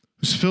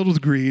who's filled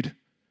with greed,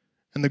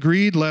 and the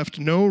greed left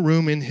no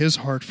room in his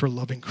heart for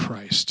loving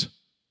Christ.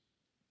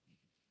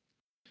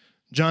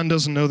 John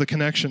doesn't know the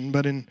connection,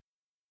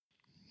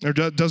 or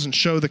doesn't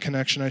show the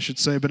connection, I should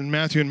say, but in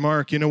Matthew and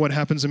Mark, you know what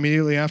happens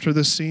immediately after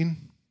this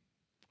scene?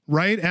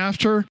 Right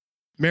after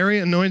Mary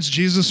anoints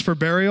Jesus for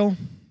burial,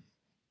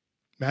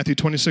 Matthew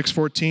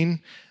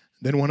 26:14,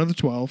 then one of the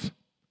 12,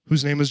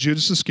 whose name was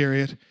Judas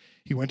Iscariot,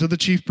 he went to the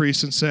chief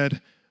priests and said,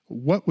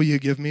 "What will you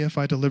give me if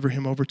I deliver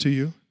him over to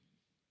you?"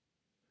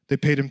 They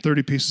paid him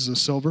 30 pieces of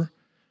silver.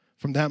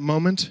 From that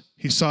moment,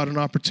 he sought an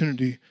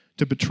opportunity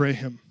to betray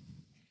him.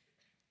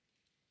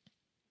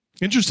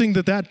 Interesting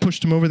that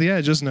pushed him over the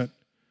edge, isn't it?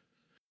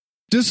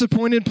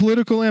 Disappointed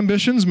political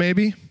ambitions,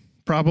 maybe,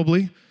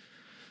 probably.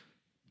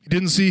 He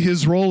didn't see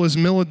his role as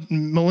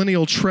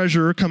millennial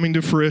treasurer coming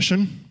to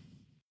fruition.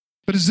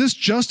 But is this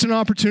just an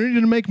opportunity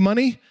to make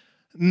money?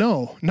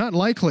 No, not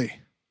likely.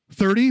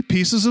 30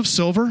 pieces of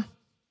silver?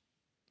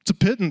 It's a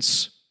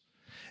pittance.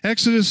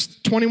 Exodus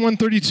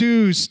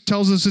 21:32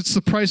 tells us it's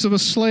the price of a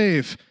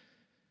slave.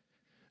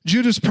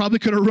 Judas probably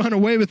could have run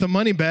away with the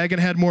money bag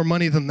and had more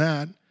money than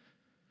that.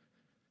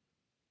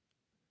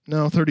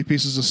 No, 30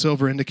 pieces of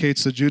silver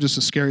indicates that Judas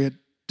Iscariot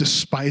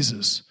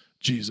despises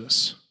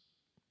Jesus.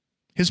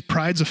 His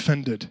pride's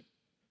offended.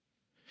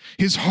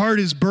 His heart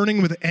is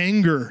burning with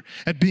anger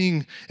at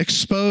being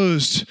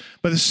exposed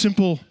by the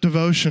simple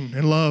devotion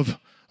and love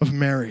of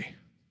Mary.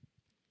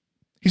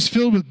 He's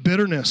filled with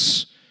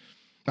bitterness,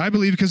 I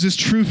believe, because his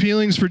true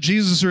feelings for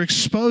Jesus are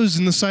exposed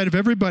in the sight of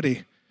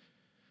everybody.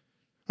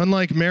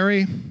 Unlike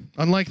Mary,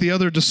 unlike the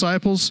other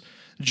disciples,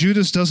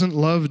 Judas doesn't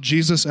love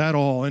Jesus at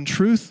all. In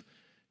truth,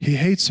 he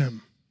hates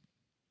him.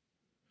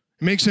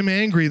 It makes him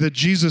angry that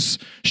Jesus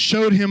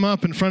showed him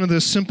up in front of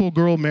this simple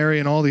girl, Mary,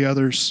 and all the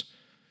others.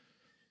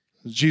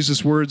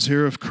 Jesus' words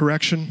here of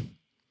correction,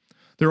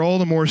 they're all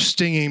the more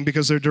stinging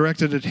because they're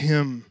directed at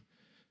him.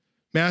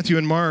 Matthew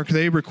and Mark,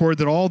 they record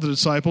that all the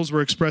disciples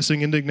were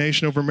expressing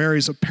indignation over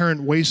Mary's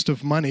apparent waste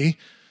of money.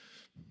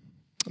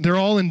 They're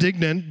all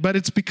indignant, but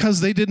it's because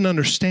they didn't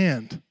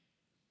understand.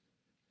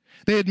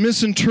 They had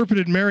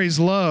misinterpreted Mary's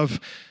love.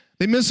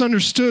 They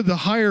misunderstood the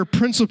higher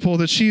principle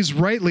that she's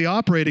rightly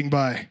operating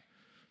by.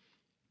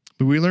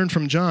 But we learned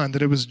from John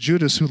that it was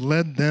Judas who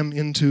led them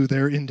into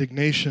their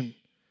indignation.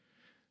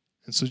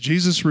 And so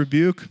Jesus'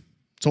 rebuke,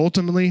 it's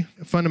ultimately,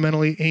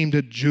 fundamentally aimed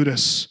at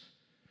Judas,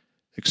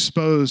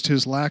 exposed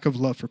his lack of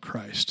love for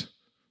Christ.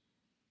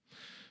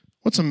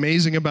 What's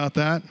amazing about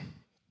that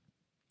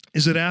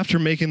is that after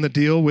making the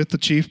deal with the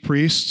chief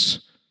priests,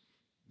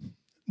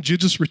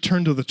 Judas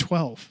returned to the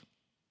 12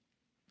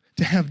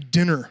 to have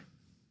dinner.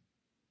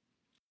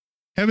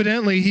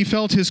 Evidently, he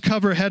felt his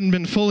cover hadn't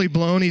been fully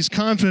blown. He's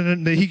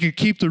confident that he could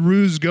keep the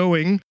ruse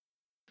going.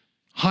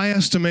 High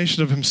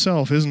estimation of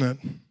himself, isn't it?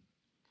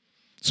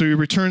 So he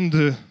returned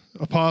the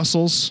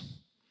apostles,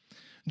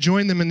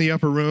 joined them in the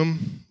upper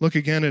room. Look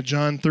again at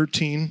John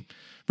 13,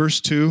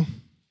 verse 2. It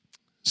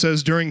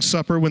says, during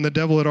supper, when the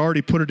devil had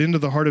already put it into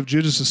the heart of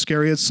Judas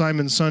Iscariot,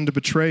 Simon's son, to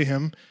betray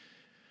him,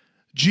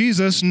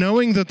 Jesus,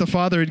 knowing that the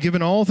Father had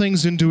given all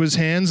things into his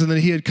hands and that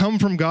he had come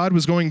from God,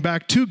 was going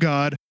back to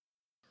God,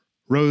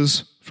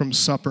 rose from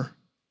supper,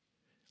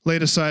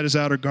 laid aside his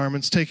outer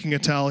garments, taking a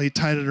towel, he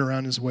tied it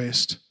around his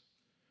waist.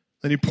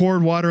 Then he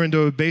poured water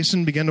into a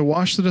basin, began to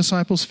wash the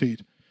disciples'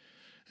 feet,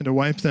 and to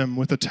wipe them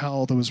with a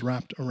towel that was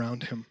wrapped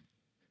around him.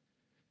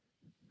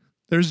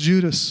 There's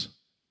Judas.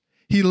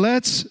 He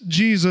lets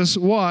Jesus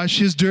wash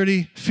his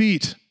dirty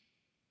feet.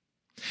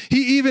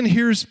 He even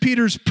hears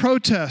Peter's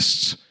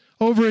protests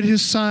over at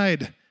his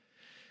side.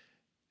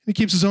 He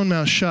keeps his own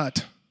mouth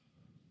shut.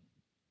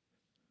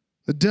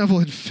 The devil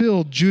had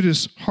filled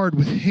Judas' heart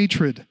with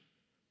hatred,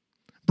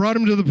 brought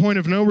him to the point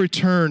of no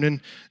return,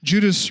 and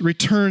Judas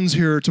returns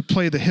here to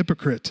play the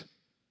hypocrite.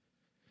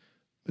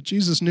 But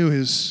Jesus knew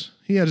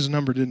he had his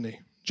number, didn't he?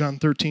 John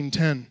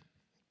 13:10.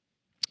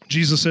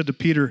 Jesus said to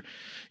Peter,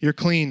 "You're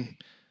clean,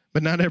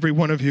 but not every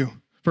one of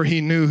you," for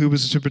he knew who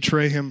was to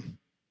betray him.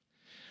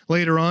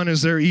 Later on,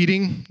 as they're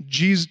eating,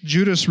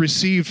 Judas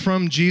received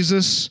from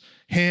Jesus'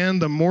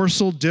 hand the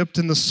morsel dipped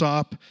in the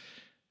sop,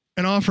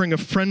 an offering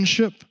of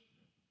friendship,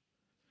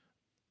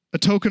 a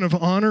token of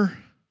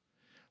honor,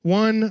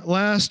 one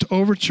last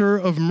overture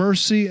of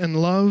mercy and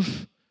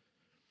love.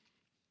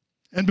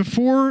 And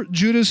before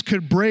Judas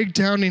could break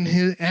down in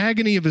his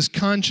agony of his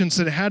conscience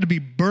that it had to be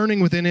burning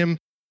within him,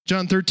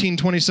 John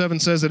 13:27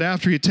 says that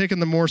after he had taken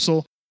the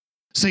morsel,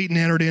 Satan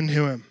entered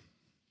into him.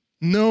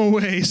 No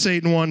way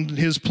Satan wanted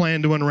his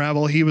plan to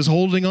unravel. He was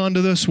holding on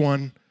to this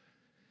one.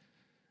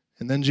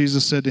 And then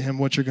Jesus said to him,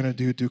 "What you're going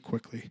to do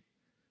quickly."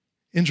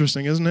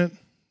 Interesting, isn't it?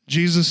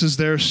 Jesus is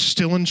there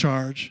still in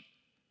charge.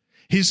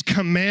 He's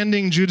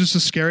commanding Judas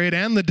Iscariot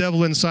and the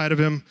devil inside of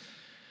him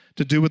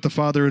to do what the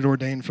Father had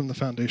ordained from the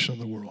foundation of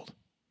the world.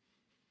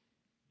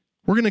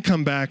 We're going to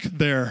come back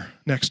there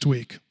next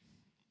week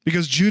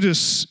because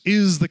Judas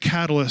is the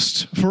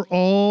catalyst for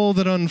all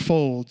that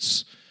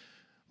unfolds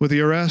with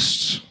the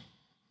arrest,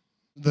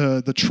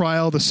 the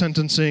trial, the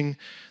sentencing,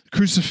 the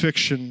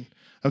crucifixion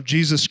of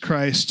Jesus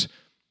Christ,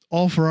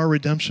 all for our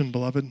redemption,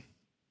 beloved.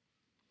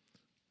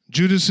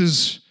 Judas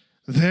is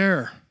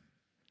there.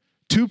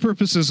 Two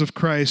purposes of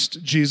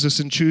Christ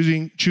Jesus in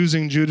choosing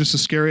Judas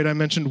Iscariot. I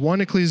mentioned one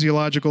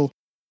ecclesiological,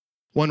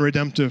 one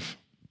redemptive.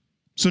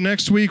 So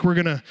next week we're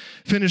going to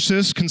finish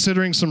this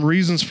considering some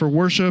reasons for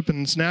worship,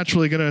 and it's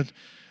naturally going to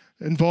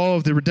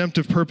involve the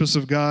redemptive purpose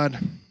of God.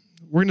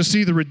 We're going to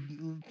see the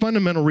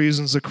fundamental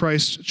reasons that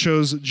Christ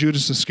chose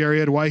Judas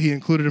Iscariot, why he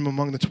included him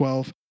among the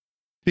 12.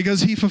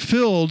 Because he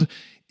fulfilled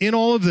in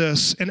all of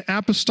this an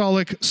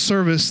apostolic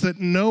service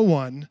that no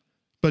one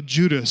but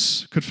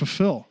Judas could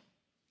fulfill.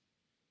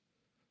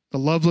 The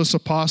loveless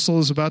apostle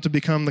is about to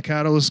become the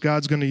catalyst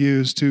God's going to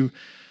use to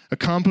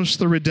accomplish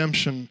the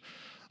redemption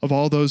of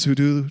all those who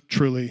do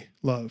truly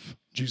love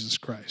Jesus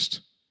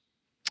Christ.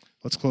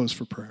 Let's close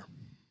for prayer.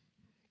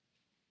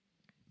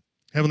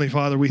 Heavenly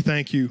Father, we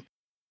thank you.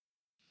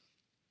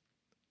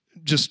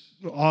 Just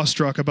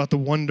awestruck about the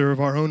wonder of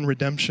our own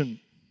redemption.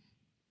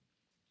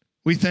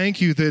 We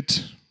thank you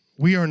that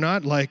we are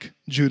not like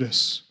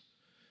Judas,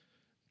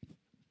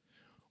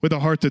 with a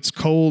heart that's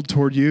cold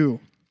toward you.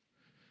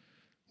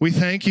 We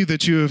thank you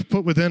that you have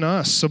put within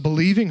us a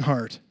believing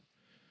heart,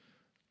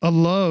 a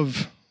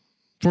love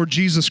for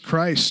Jesus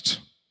Christ.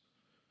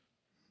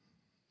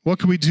 What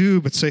can we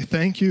do but say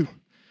thank you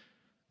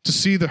to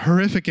see the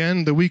horrific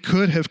end that we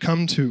could have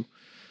come to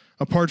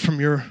apart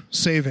from your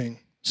saving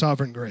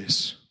sovereign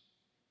grace?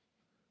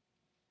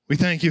 We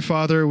thank you,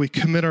 Father. We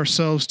commit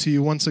ourselves to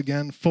you once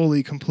again,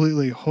 fully,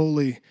 completely,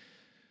 wholly.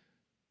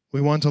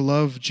 We want to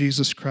love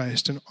Jesus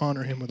Christ and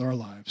honor him with our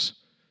lives.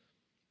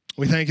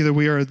 We thank you that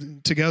we are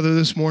together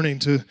this morning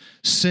to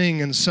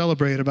sing and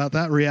celebrate about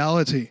that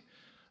reality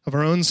of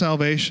our own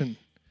salvation.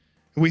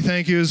 And we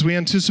thank you as we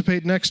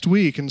anticipate next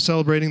week in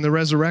celebrating the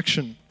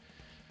resurrection,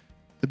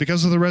 that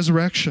because of the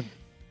resurrection,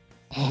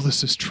 all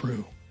this is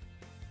true.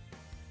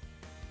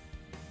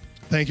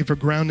 Thank you for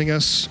grounding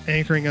us,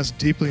 anchoring us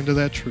deeply into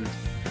that truth,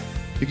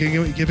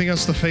 giving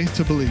us the faith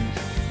to believe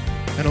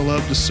and a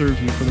love to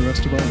serve you for the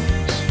rest of our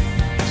lives.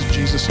 It's in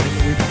Jesus' name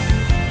that we pray.